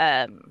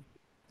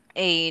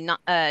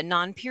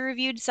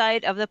non-peer-reviewed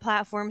side of the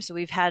platform. So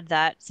we've had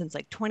that since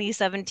like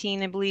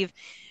 2017, I believe.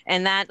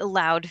 And that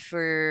allowed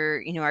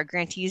for, our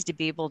grantees to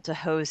be able to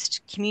host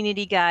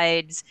community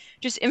guides,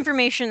 just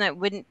information that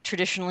wouldn't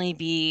traditionally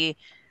be,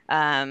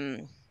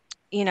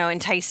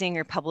 enticing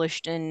or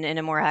published in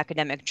a more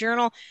academic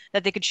journal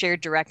that they could share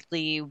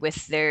directly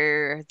with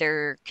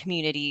their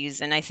communities.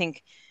 And I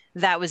think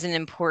that was an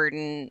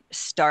important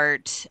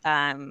start.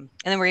 And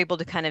then we're able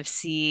to kind of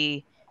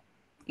see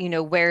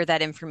where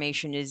that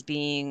information is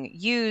being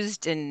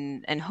used,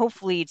 and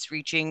hopefully it's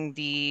reaching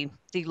the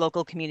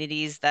local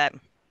communities that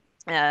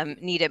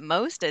need it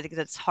most. I think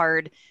that's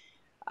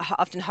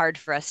often hard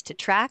for us to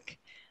track.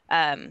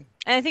 And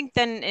I think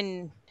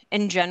then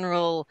in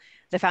general,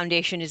 the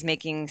foundation is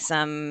making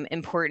some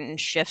important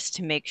shifts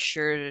to make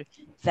sure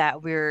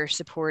that we're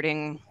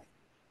supporting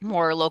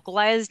more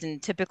localized.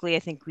 And typically, I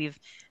think we've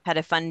had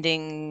a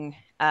funding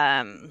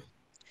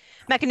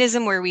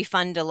mechanism where we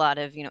fund a lot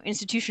of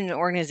institutions and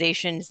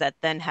organizations that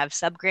then have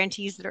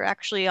sub-grantees that are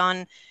actually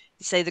on,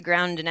 say, the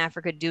ground in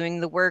Africa doing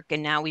the work,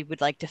 and now we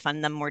would like to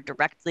fund them more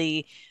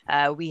directly.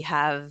 We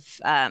have,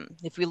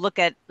 if we look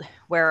at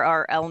where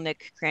our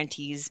LMIC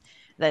grantees,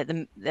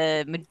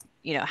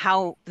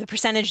 how the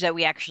percentage that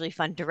we actually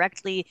fund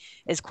directly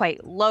is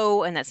quite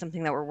low, and that's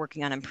something that we're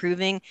working on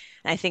improving.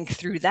 And I think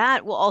through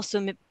that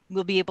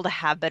we'll be able to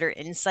have better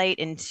insight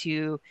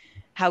into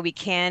how we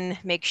can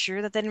make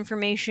sure that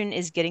information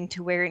is getting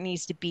to where it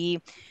needs to be.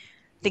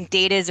 I think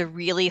data is a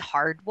really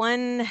hard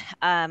one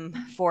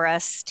for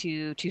us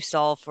to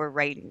solve for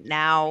right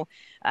now,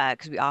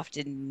 because we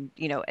often,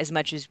 as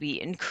much as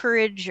we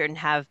encourage and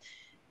have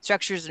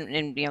structures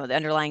and the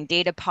underlying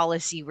data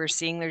policy, we're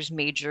seeing there's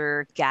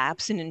major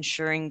gaps in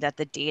ensuring that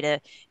the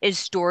data is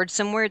stored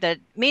somewhere that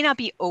may not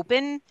be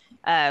open,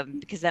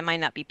 because that might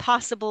not be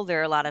possible.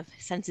 There are a lot of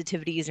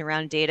sensitivities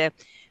around data.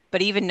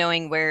 But even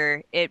knowing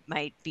where it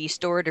might be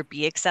stored or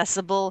be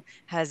accessible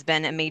has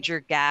been a major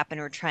gap,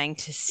 and we're trying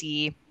to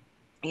see,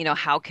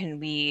 how can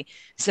we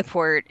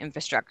support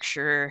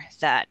infrastructure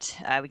that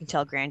we can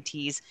tell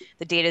grantees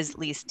the data is, at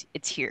least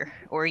it's here,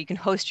 or you can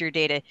host your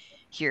data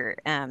here.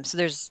 So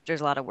there's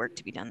a lot of work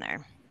to be done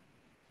there.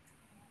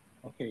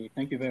 Okay,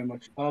 thank you very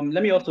much.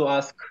 Let me also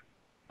ask,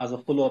 as a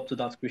follow-up to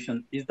that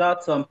question, is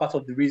that part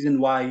of the reason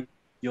why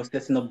you're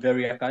setting up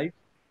Very Archive?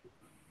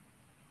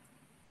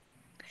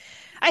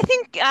 I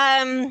think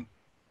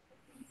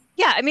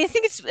yeah, I mean, I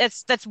think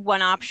that's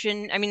one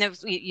option. I mean,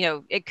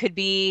 it could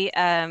be.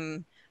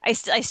 I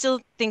still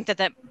think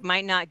that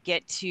might not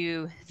get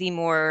to the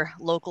more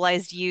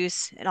localized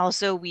use, and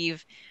also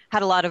we've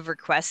had a lot of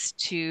requests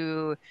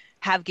to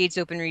have Gates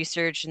Open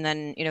Research and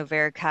then,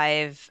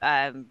 Verichive,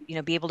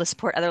 be able to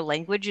support other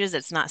languages.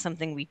 It's not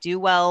something we do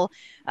well.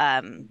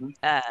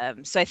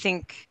 So I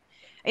think,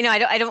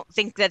 I don't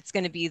think that's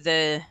going to be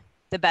the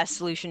best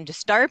solution to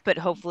start, but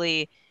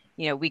hopefully,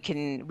 we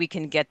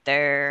can get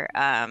there.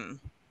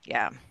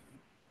 Yeah.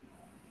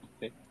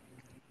 Okay.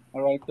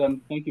 All right.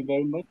 Thank you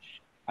very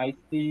much. I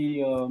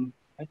see.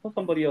 I saw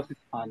somebody else's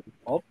hand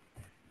up.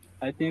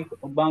 I think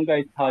Obanga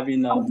is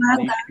having an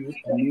Obanga. issue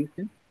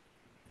unmuting.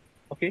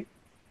 Okay.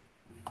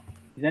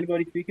 Is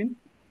anybody speaking?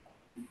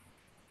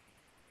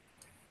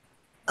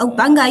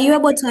 Obanga, are you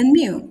able to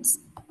unmute?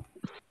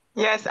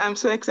 Yes, I'm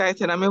so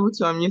excited. I'm able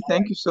to unmute.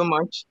 Thank you so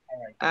much.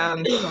 All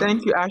right. Thank you.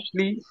 Thank you,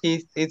 Ashley.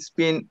 It's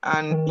been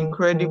an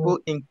incredible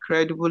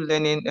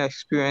learning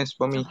experience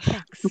for me. Oh,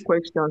 thanks. Two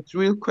questions,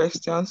 real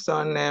questions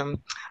on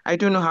I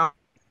don't know how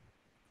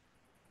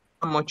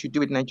much you do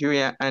with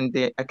Nigeria and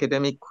the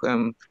academic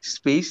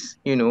space,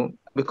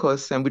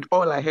 because with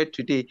all I heard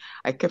today,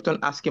 I kept on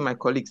asking my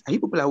colleagues, are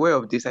you people aware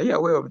of this? Are you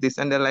aware of this?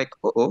 And they're like,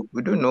 oh,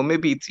 we don't know.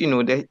 Maybe it's,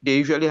 there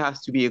usually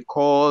has to be a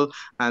call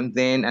and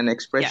then an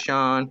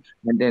expression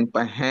and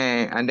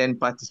then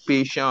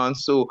participation.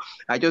 So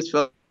I just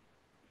felt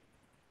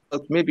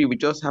maybe we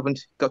just haven't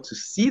got to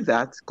see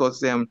that because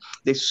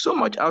there's so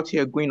much out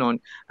here going on,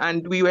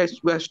 and we're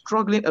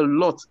struggling a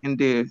lot in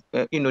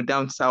the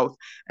down south,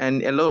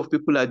 and a lot of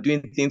people are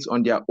doing things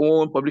on their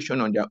own,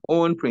 publishing on their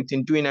own,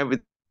 printing, doing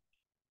everything,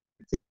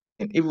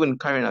 even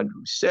carrying out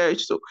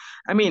research. So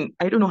I mean,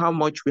 I don't know how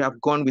much we have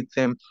gone with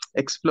them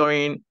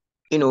exploring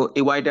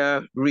a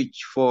wider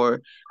reach for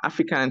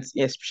Africans,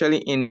 especially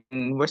in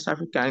West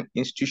African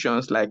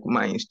institutions like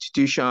my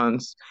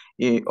institutions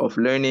of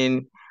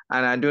learning.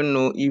 And I don't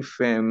know if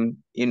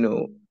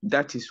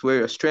that is where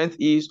your strength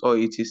is, or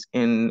it is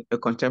in a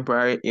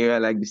contemporary area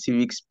like the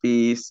civic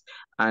space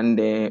and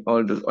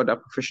all those other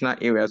professional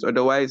areas.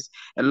 Otherwise,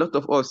 a lot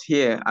of us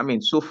here, I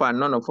mean, so far,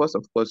 none of us,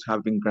 of course,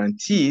 have been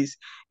grantees,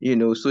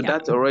 so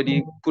that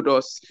already put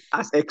us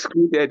as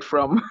excluded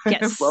from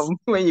Yes. from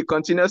when you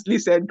continuously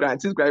said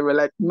grantees, we're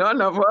like,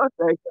 none of us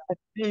are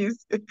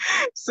grantees.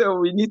 So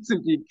we need to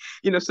be,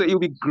 so it'll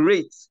be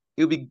great.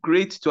 It'll be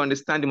great to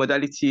understand the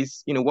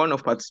modalities, one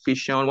of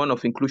participation, one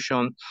of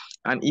inclusion.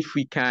 And if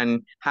we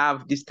can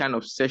have this kind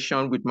of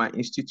session with my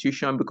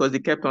institution, because they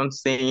kept on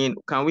saying,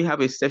 can we have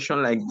a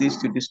session like this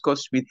to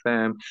discuss with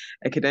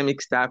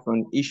academic staff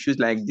on issues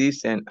like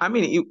this? And I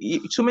mean,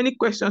 so many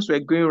questions were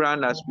going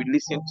around as we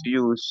listened to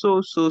you.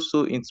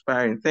 So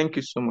inspiring. Thank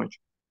you so much.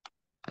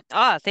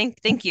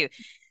 Thank you.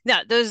 No,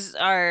 those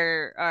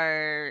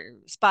are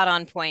spot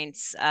on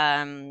points.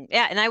 And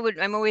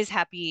I'm always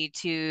happy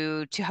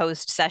to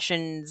host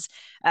sessions.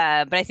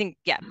 But I think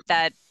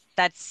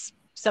that's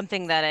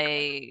something that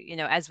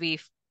as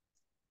we've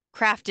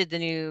crafted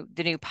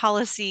the new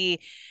policy,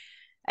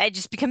 it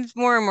just becomes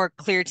more and more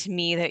clear to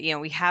me that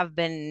we have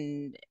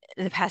been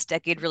in the past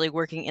decade really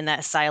working in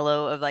that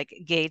silo of like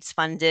Gates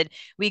funded.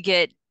 We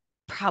get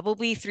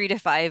probably 3 to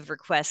 5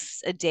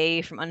 requests a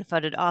day from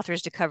unfunded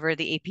authors to cover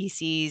the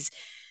APCs.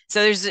 So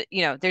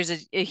there's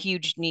a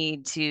huge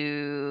need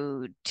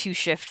to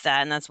shift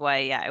that, and that's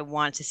why I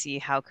want to see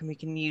how we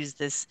can use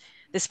this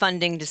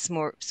funding to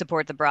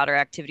support the broader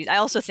activities. I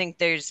also think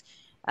there's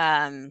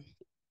like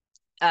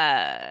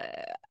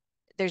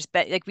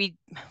we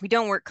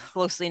don't work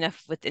closely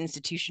enough with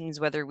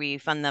institutions, whether we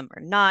fund them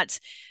or not.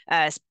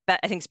 I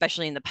think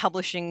especially in the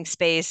publishing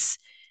space.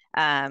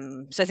 So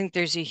I think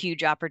there's a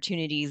huge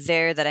opportunity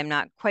there that I'm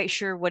not quite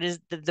sure what is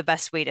the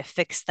best way to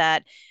fix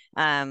that.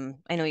 I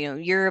know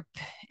Europe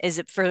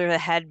is further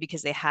ahead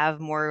because they have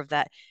more of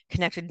that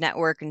connected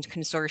network and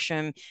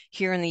consortium.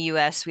 Here in the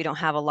US, we don't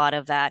have a lot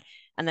of that.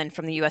 And then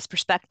from the US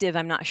perspective,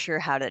 I'm not sure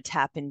how to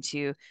tap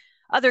into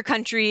other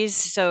countries.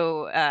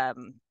 So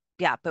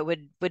but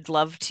would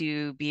love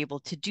to be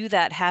able to do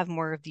that, have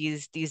more of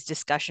these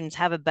discussions,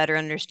 have a better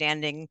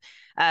understanding.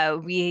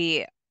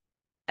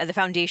 The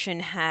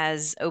foundation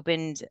has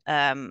opened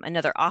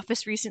another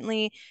office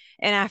recently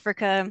in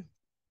Africa.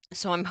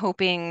 So I'm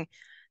hoping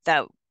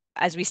that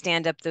as we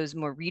stand up those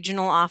more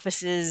regional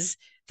offices,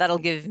 that'll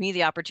give me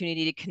the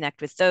opportunity to connect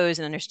with those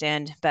and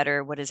understand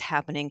better what is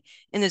happening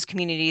in those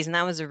communities. And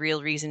that was a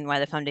real reason why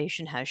the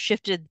foundation has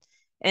shifted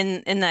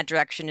in that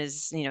direction,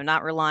 is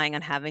not relying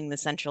on having the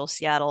central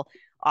Seattle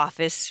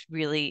office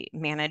really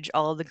manage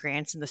all of the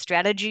grants and the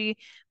strategy,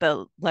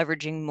 but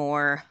leveraging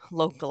more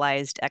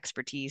localized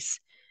expertise.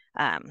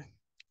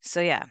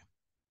 So yeah,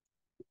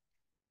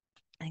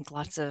 I think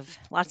lots of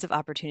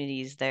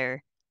opportunities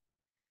there.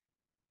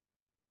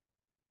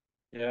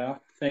 Yeah,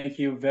 thank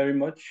you very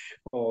much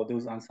for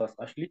those answers,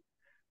 Ashley.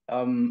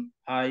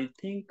 I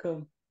think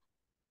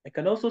I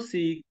can also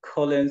see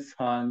Colin's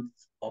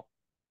hands up,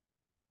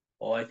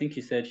 or I think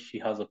she said she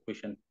has a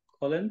question.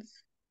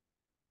 Collins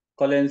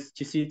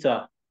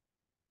Chisita,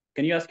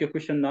 can you ask your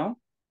question now?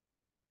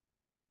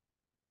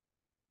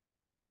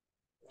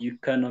 You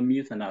can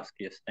unmute and ask.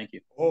 Yes, thank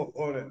you. Oh,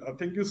 all right.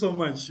 Thank you so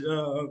much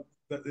to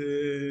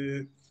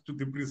the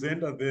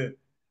presenter there.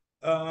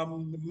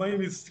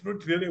 Mine is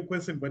not really a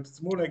question, but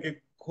it's more like a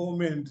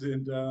comment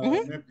and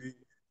maybe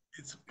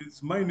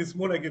it's mine is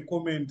more like a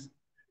comment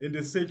and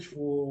a search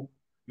for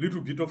a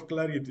little bit of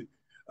clarity.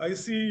 I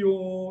see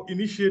your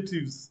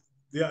initiatives,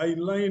 they are in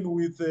line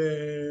with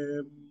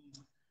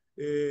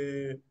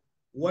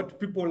what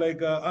people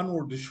like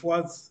Arnold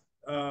Schwartz,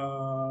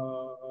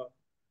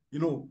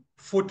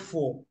 fought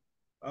for.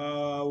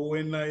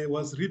 When I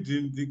was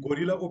reading the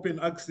Gorilla Open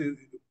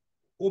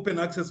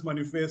Access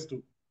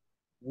Manifesto,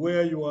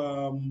 where you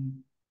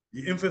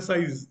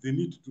emphasize the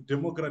need to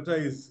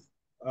democratize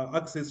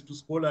access to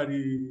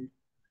scholarly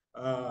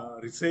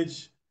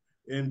research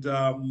and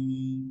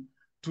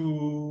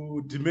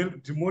to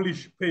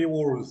demolish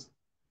paywalls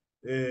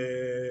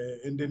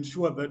and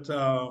ensure that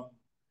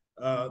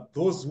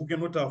those who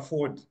cannot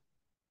afford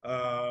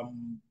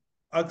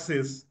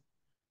access,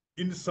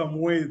 in some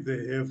way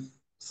they have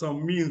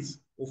some means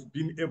of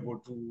being able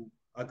to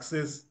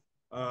access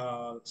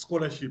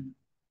scholarship,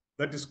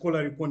 that is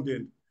scholarly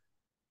content.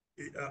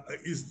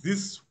 Is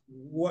this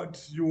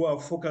what you are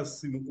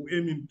focusing,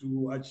 aiming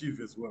to achieve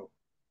as well?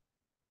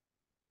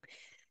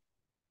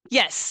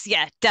 Yes,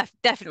 yeah,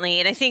 definitely.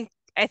 And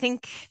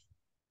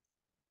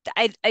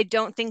I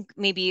don't think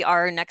maybe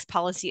our next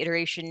policy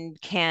iteration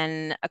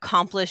can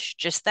accomplish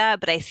just that,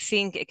 but I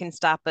think it can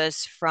stop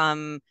us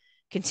from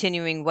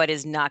continuing what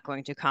is not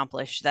going to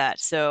accomplish that.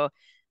 So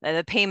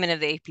the payment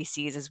of the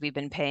APCs as we've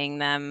been paying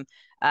them,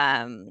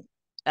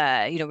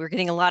 we're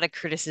getting a lot of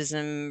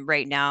criticism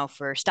right now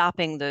for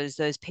stopping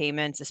those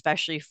payments,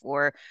 especially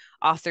for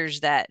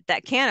authors that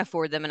can't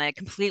afford them. And I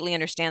completely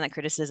understand that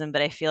criticism,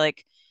 but I feel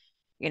like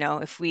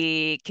if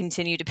we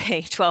continue to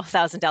pay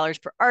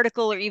 $12,000 per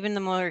article or even the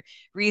more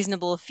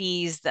reasonable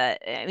fees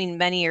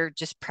many are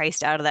just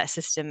priced out of that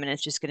system, and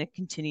it's just going to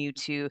continue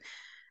to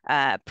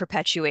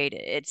perpetuate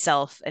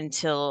itself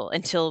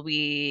until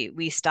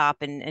we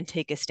stop and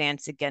take a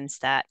stance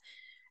against that.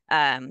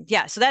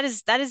 So that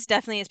is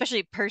definitely,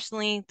 especially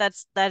personally,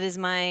 that is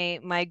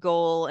my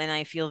goal, and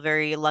I feel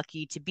very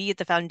lucky to be at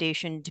the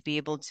foundation, to be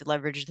able to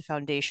leverage the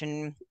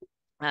foundation.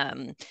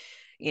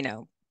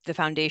 The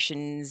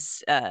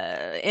foundation's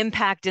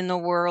impact in the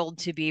world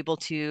to be able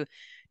to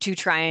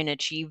try and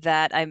achieve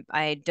that.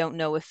 I don't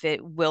know if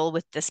it will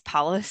with this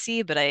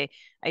policy, but I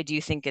do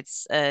think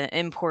it's an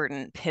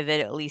important pivot,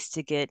 at least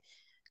to get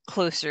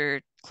closer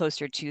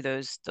to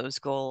those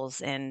goals.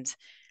 And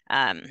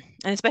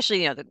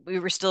especially we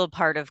were still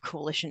part of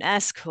Coalition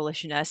S.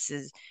 Coalition S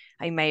is,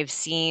 I may have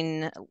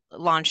seen,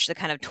 launched the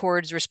kind of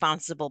towards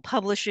responsible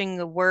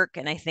publishing work,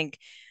 and I think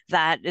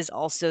that is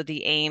also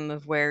the aim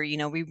of where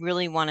we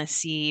really want to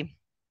see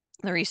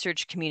the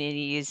research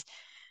communities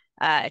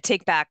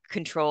take back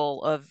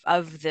control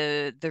of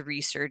the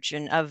research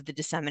and of the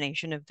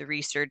dissemination of the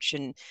research,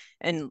 and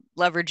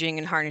leveraging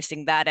and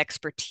harnessing that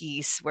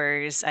expertise.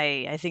 Whereas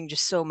I think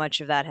just so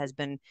much of that has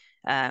been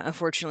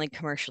unfortunately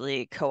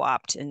commercially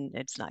co-opted, and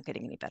it's not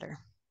getting any better.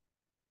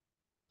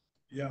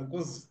 Yeah,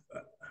 because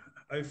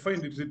I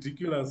find it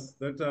ridiculous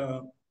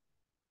that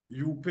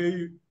you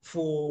pay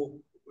for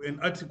an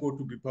article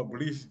to be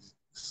published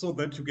so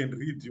that you can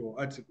read your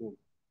article.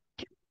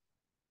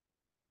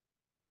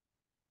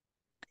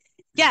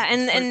 Yeah,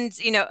 and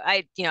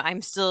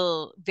I'm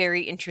still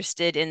very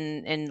interested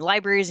in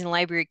libraries and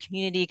library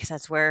community, because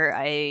that's where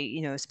I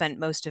spent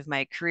most of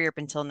my career up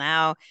until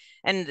now.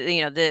 And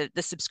the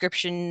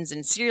subscriptions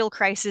and serial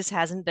crisis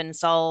hasn't been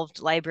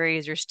solved.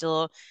 Libraries are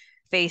still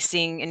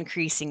facing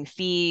increasing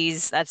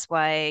fees. That's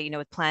why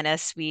with Plan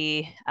S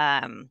we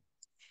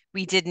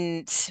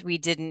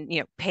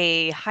didn't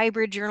pay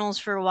hybrid journals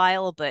for a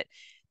while, but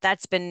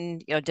that's been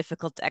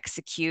difficult to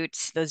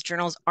execute. Those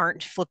journals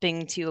aren't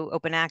flipping to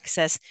open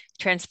access.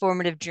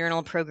 Transformative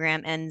journal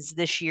program ends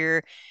this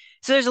year.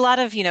 So there's a lot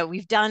of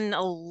we've done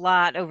a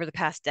lot over the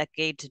past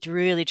decade to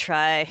really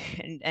try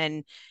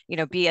and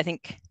be, I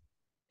think,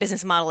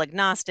 business model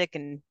agnostic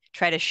and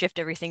try to shift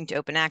everything to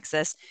open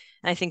access.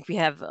 And I think we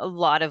have a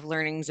lot of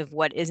learnings of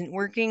what isn't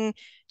working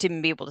to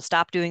be able to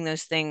stop doing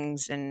those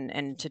things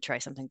and to try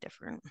something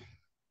different.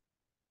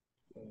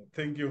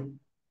 Thank you.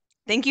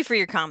 Thank you for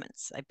your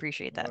comments. I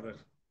appreciate that. Right.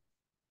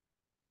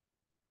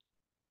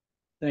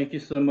 Thank you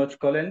so much,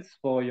 Collins,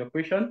 for your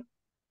question.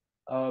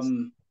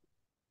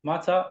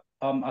 Martha,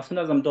 as soon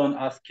as I'm done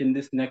asking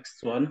this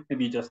next one,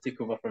 maybe you just take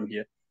over from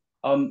here.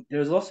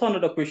 There's also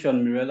another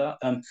question,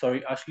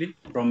 Ashley,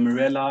 from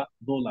Mirella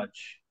Bolaj.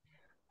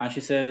 And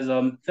she says,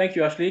 thank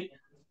you, Ashley.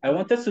 I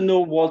wanted to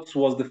know what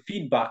was the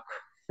feedback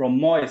from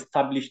more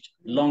established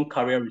long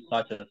career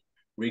researchers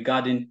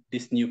regarding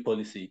this new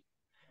policy,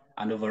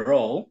 and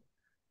overall,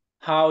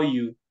 how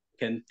you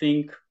can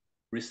think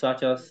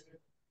researchers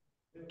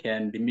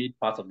can be made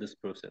part of this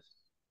process.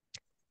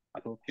 I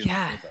hope you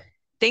Yeah. answered that.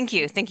 Thank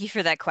you. Thank you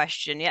for that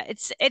question. Yeah,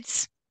 it's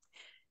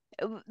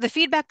the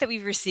feedback that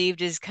we've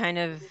received is kind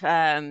of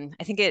I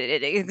think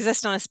it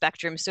exists on a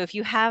spectrum. So if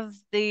you have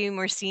the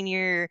more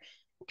senior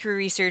career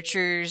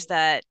researchers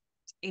that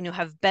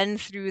have been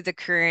through the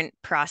current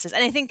process,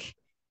 and I think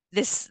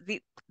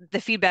the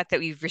feedback that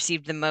we've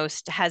received the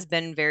most has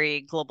been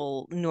very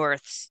global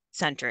north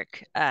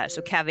centric.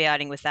 So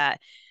caveating with that,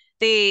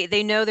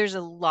 they know there's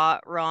a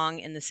lot wrong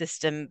in the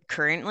system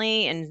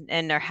currently,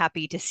 and are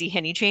happy to see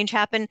any change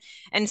happen,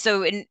 and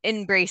so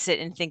embrace it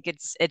and think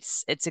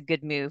it's a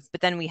good move.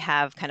 But then we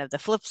have kind of the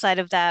flip side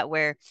of that,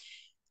 where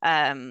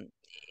um,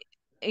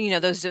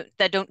 those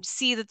that don't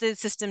see that the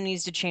system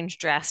needs to change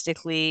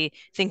drastically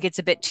think it's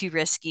a bit too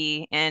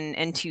risky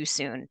and too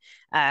soon,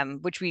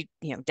 which we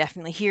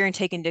definitely hear and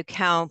take into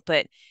account.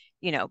 But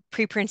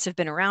preprints have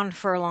been around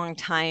for a long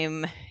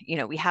time.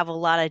 We have a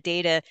lot of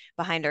data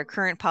behind our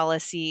current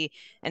policy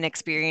and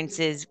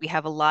experiences. We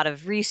have a lot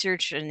of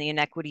research and the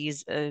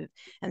inequities and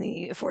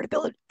the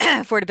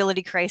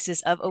affordability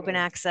crisis of open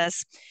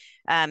access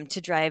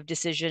to drive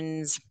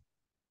decisions.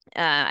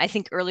 I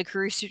think early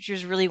career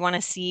researchers really want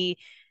to see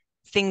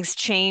things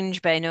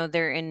change, but I know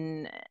they're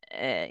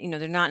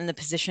they're not in the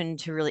position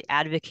to really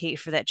advocate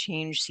for that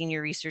change.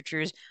 Senior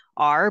researchers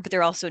are, but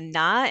they're also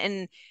not.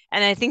 And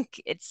I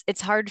think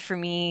it's hard for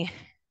me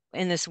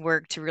in this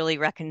work to really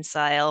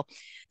reconcile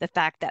the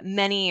fact that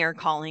many are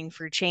calling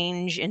for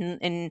change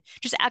in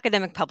just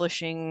academic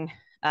publishing,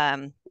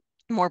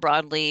 more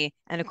broadly,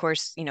 and of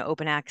course,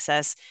 open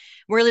access.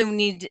 We really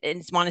need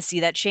and want to see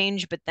that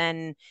change, but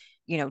then,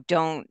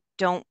 don't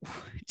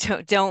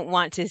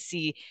want to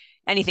see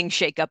anything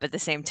shake up at the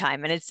same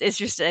time. And it's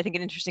just, I think,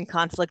 an interesting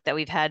conflict that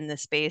we've had in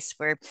this space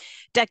for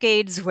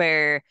decades,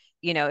 where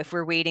if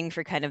we're waiting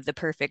for kind of the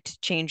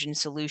perfect change and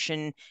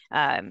solution,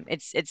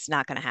 it's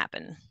not going to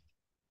happen.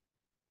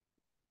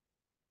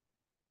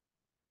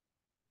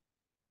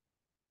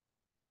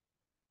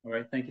 All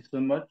right, thank you so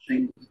much.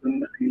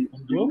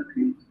 Joe,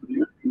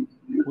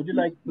 would you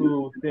like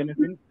to say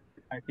anything?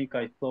 I think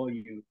I saw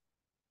you're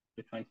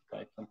trying to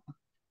type something.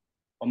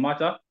 Or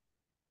Martha,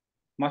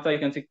 you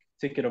can take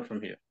it up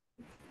from here.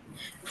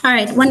 All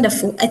right,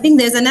 wonderful. I think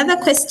there's another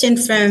question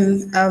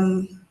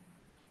from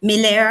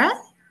Milera.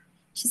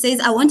 She says,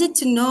 I wanted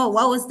to know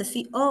what was the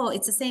fee. Oh,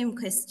 it's the same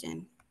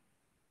question.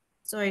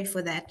 Sorry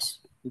for that.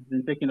 It's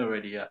been taken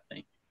already, yeah,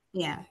 thank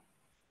you. Yeah.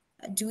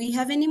 Do we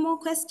have any more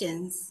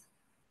questions?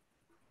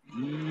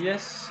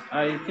 Yes,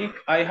 I think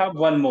I have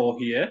one more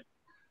here.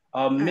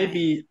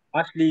 Maybe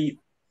Ashley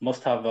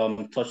must have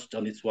touched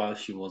on it while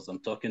she was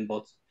talking,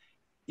 but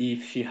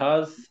if she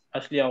has,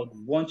 Ashley, I would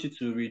want you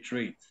to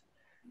reiterate.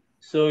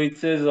 So it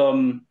says,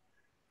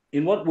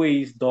 in what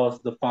ways does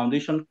the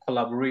foundation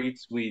collaborate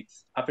with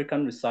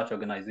African research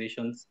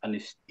organizations and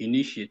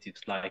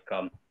initiatives like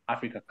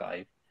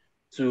AfricaCive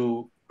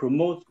to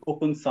promote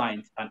open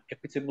science and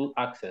equitable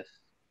access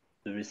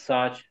to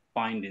research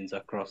findings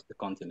across the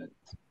continent?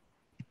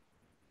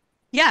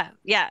 Yeah.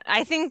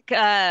 I think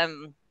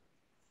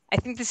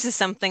this is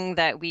something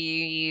that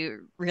we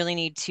really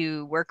need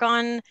to work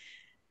on.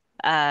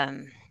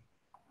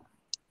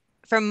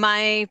 From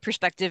my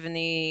perspective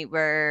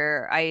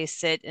where I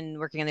sit and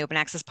working on the open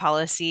access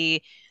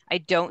policy, I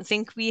don't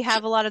think we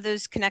have a lot of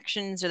those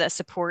connections or that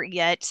support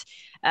yet.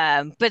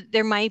 But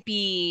there might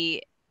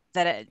be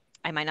that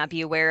I might not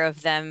be aware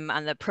of them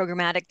on the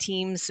programmatic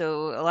team.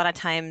 So a lot of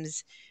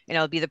times,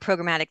 it'll be the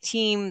programmatic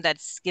team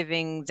that's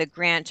giving the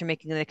grant or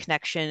making the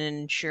connection and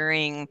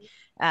ensuring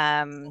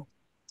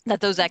that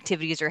those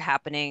activities are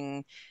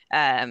happening.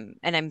 And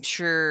I'm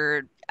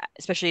sure,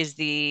 especially as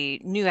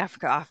the new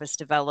Africa office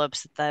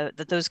develops,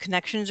 that those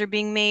connections are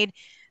being made.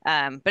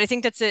 But I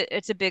think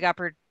it's a big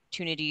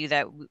opportunity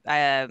that we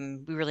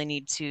really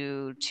need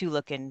to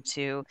look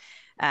into.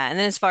 And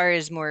then as far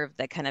as more of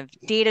the kind of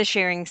data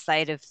sharing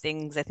side of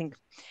things, I think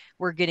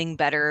we're getting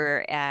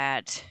better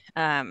at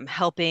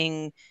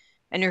helping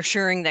and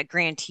ensuring that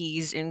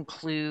grantees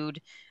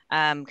include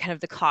kind of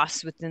the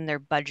costs within their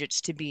budgets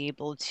to be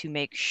able to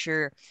make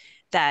sure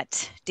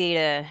that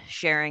data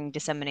sharing,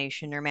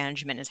 dissemination, or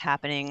management is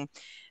happening.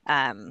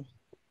 And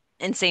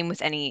same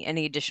with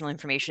any additional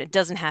information. It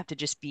doesn't have to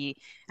just be,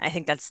 I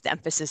think that's the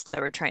emphasis that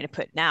we're trying to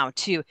put now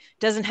too, it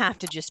doesn't have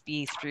to just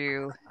be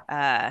through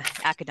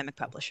academic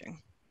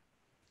publishing.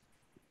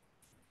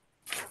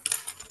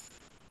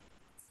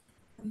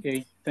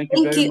 Okay, thank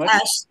you very much.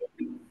 Ashley.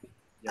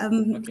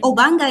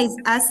 Obanga is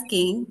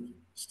asking,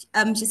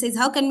 she says,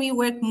 how can we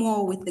work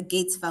more with the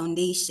Gates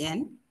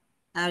Foundation?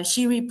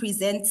 She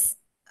represents,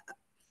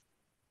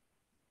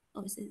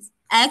 I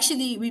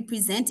actually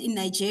represent in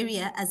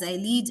Nigeria as I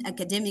lead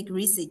academic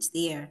research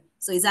there.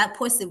 So is that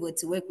possible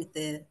to work with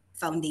the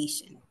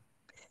foundation?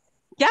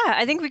 Yeah,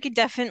 I think we could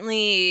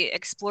definitely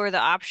explore the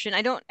option.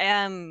 I don't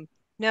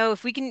know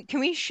if we can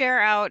we share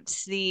out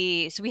so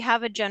we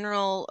have a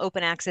general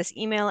open access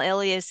email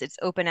alias. It's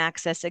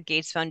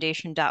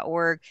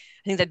openaccess@gatesfoundation.org. I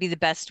think that'd be the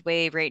best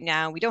way right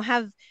now. We don't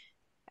have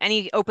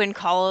any open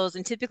calls,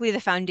 and typically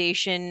the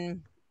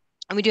foundation,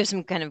 and we do have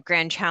some kind of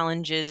grand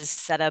challenges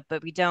set up,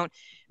 but we don't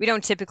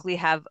typically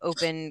have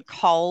open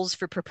calls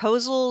for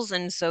proposals.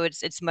 And so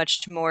it's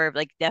much more of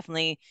like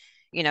definitely,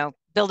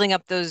 building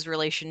up those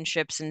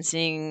relationships and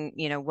seeing,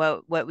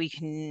 what we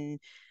can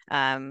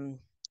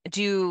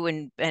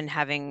do, and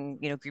having,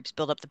 groups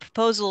build up the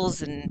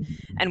proposals and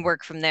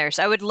work from there.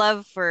 So I would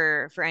love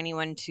for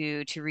anyone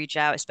to reach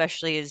out,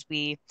 especially as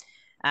we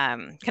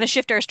kind of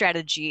shift our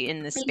strategy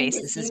in this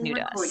space. This is new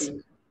to us.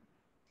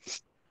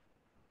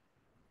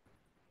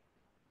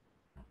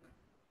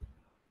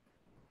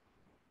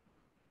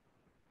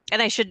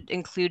 And I should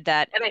include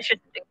that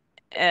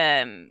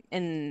in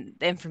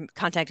the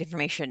contact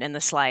information in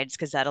the slides,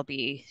 because that'll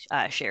be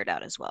shared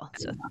out as well.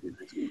 So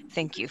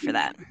thank you for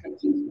that.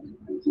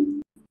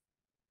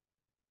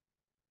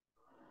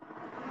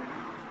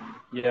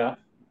 Yeah,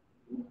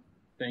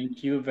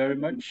 thank you very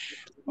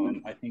much.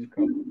 I think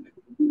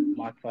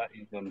Martha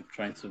is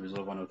trying to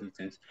resolve one of these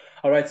things.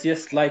 All right,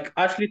 yes, like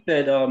Ashley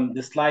said,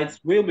 the slides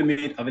will be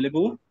made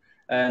available.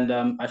 And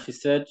as she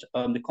said,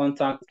 the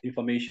contact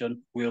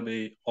information will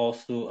be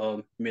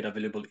also made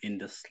available in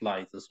the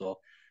slides as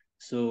well.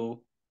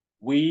 So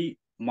we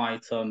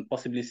might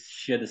possibly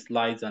share the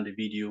slides and the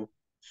video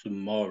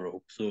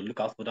tomorrow. So look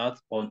out for that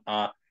on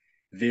our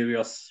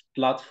various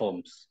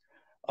platforms.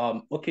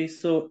 Okay,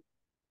 so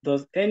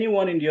does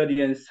anyone in the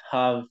audience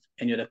have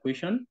any other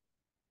question?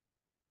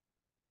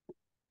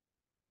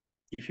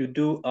 If you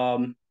do,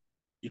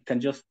 you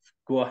can just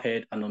go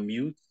ahead and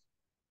unmute.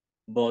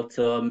 But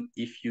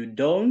if you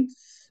don't,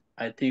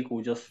 I think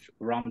we'll just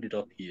round it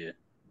up here.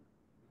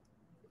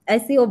 I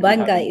see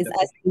Obanga is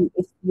asking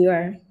if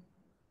you're.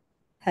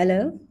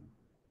 Hello?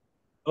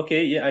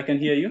 Okay, yeah, I can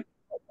hear you.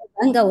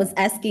 Obanga was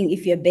asking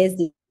if you're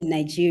based in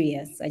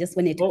Nigeria. So I just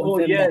wanted to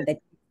confirm yes.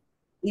 that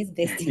he's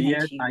based in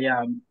Yes, Nigeria.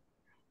 I am.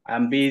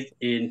 I'm based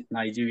in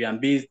Nigeria. I'm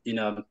based in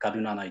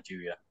Kaduna,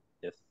 Nigeria.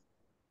 Yes.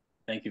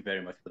 Thank you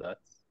very much for that.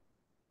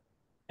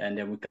 And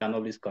then we can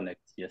always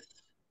connect. Yes.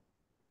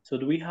 So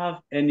do we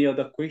have any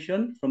other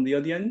question from the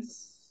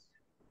audience?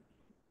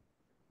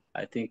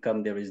 I think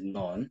there is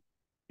none.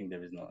 I think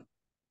there is none.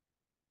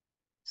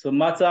 So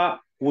Martha,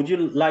 would you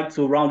like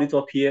to round it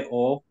up here,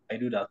 or I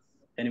do that?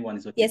 Anyone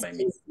is okay Yes, by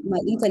me. please. My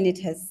internet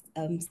has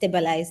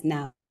stabilized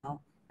now.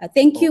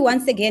 Thank you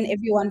once again,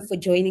 everyone, for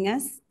joining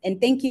us.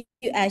 And thank you,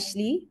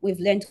 Ashley. We've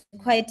learned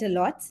quite a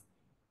lot.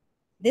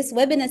 This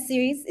webinar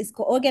series is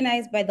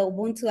co-organized by the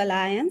Ubuntu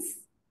Alliance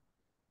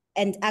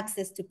and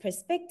Access to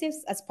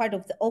Perspectives as part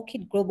of the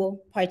ORCID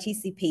Global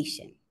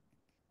Participation.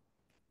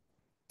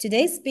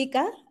 Today's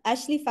speaker,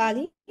 Ashley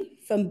Farley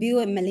from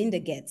Bill Melinda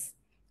Gates.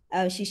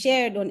 She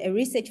shared on a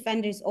research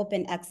funders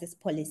open access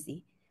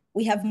policy.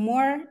 We have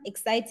more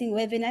exciting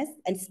webinars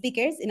and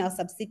speakers in our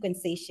subsequent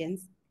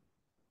sessions.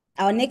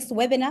 Our next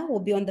webinar will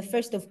be on the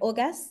 1st of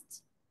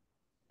August,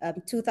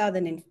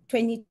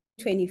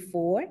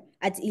 2024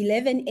 at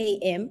 11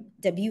 a.m.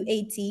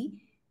 WAT,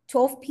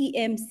 12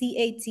 p.m.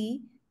 CAT,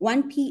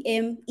 1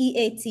 p.m.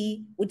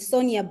 EAT with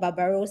Sonia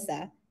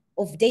Barbarossa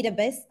of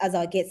Database as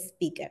our guest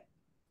speaker.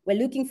 We're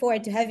looking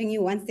forward to having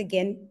you once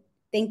again.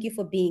 Thank you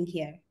for being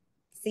here.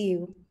 See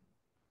you.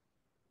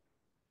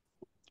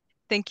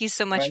 Thank you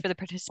so much for the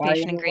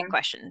participation and great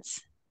questions.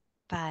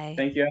 Bye.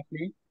 Thank you,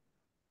 Ashley.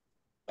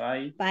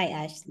 Bye. Bye,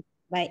 Ashley.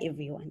 Bye,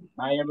 everyone.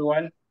 Bye,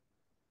 everyone.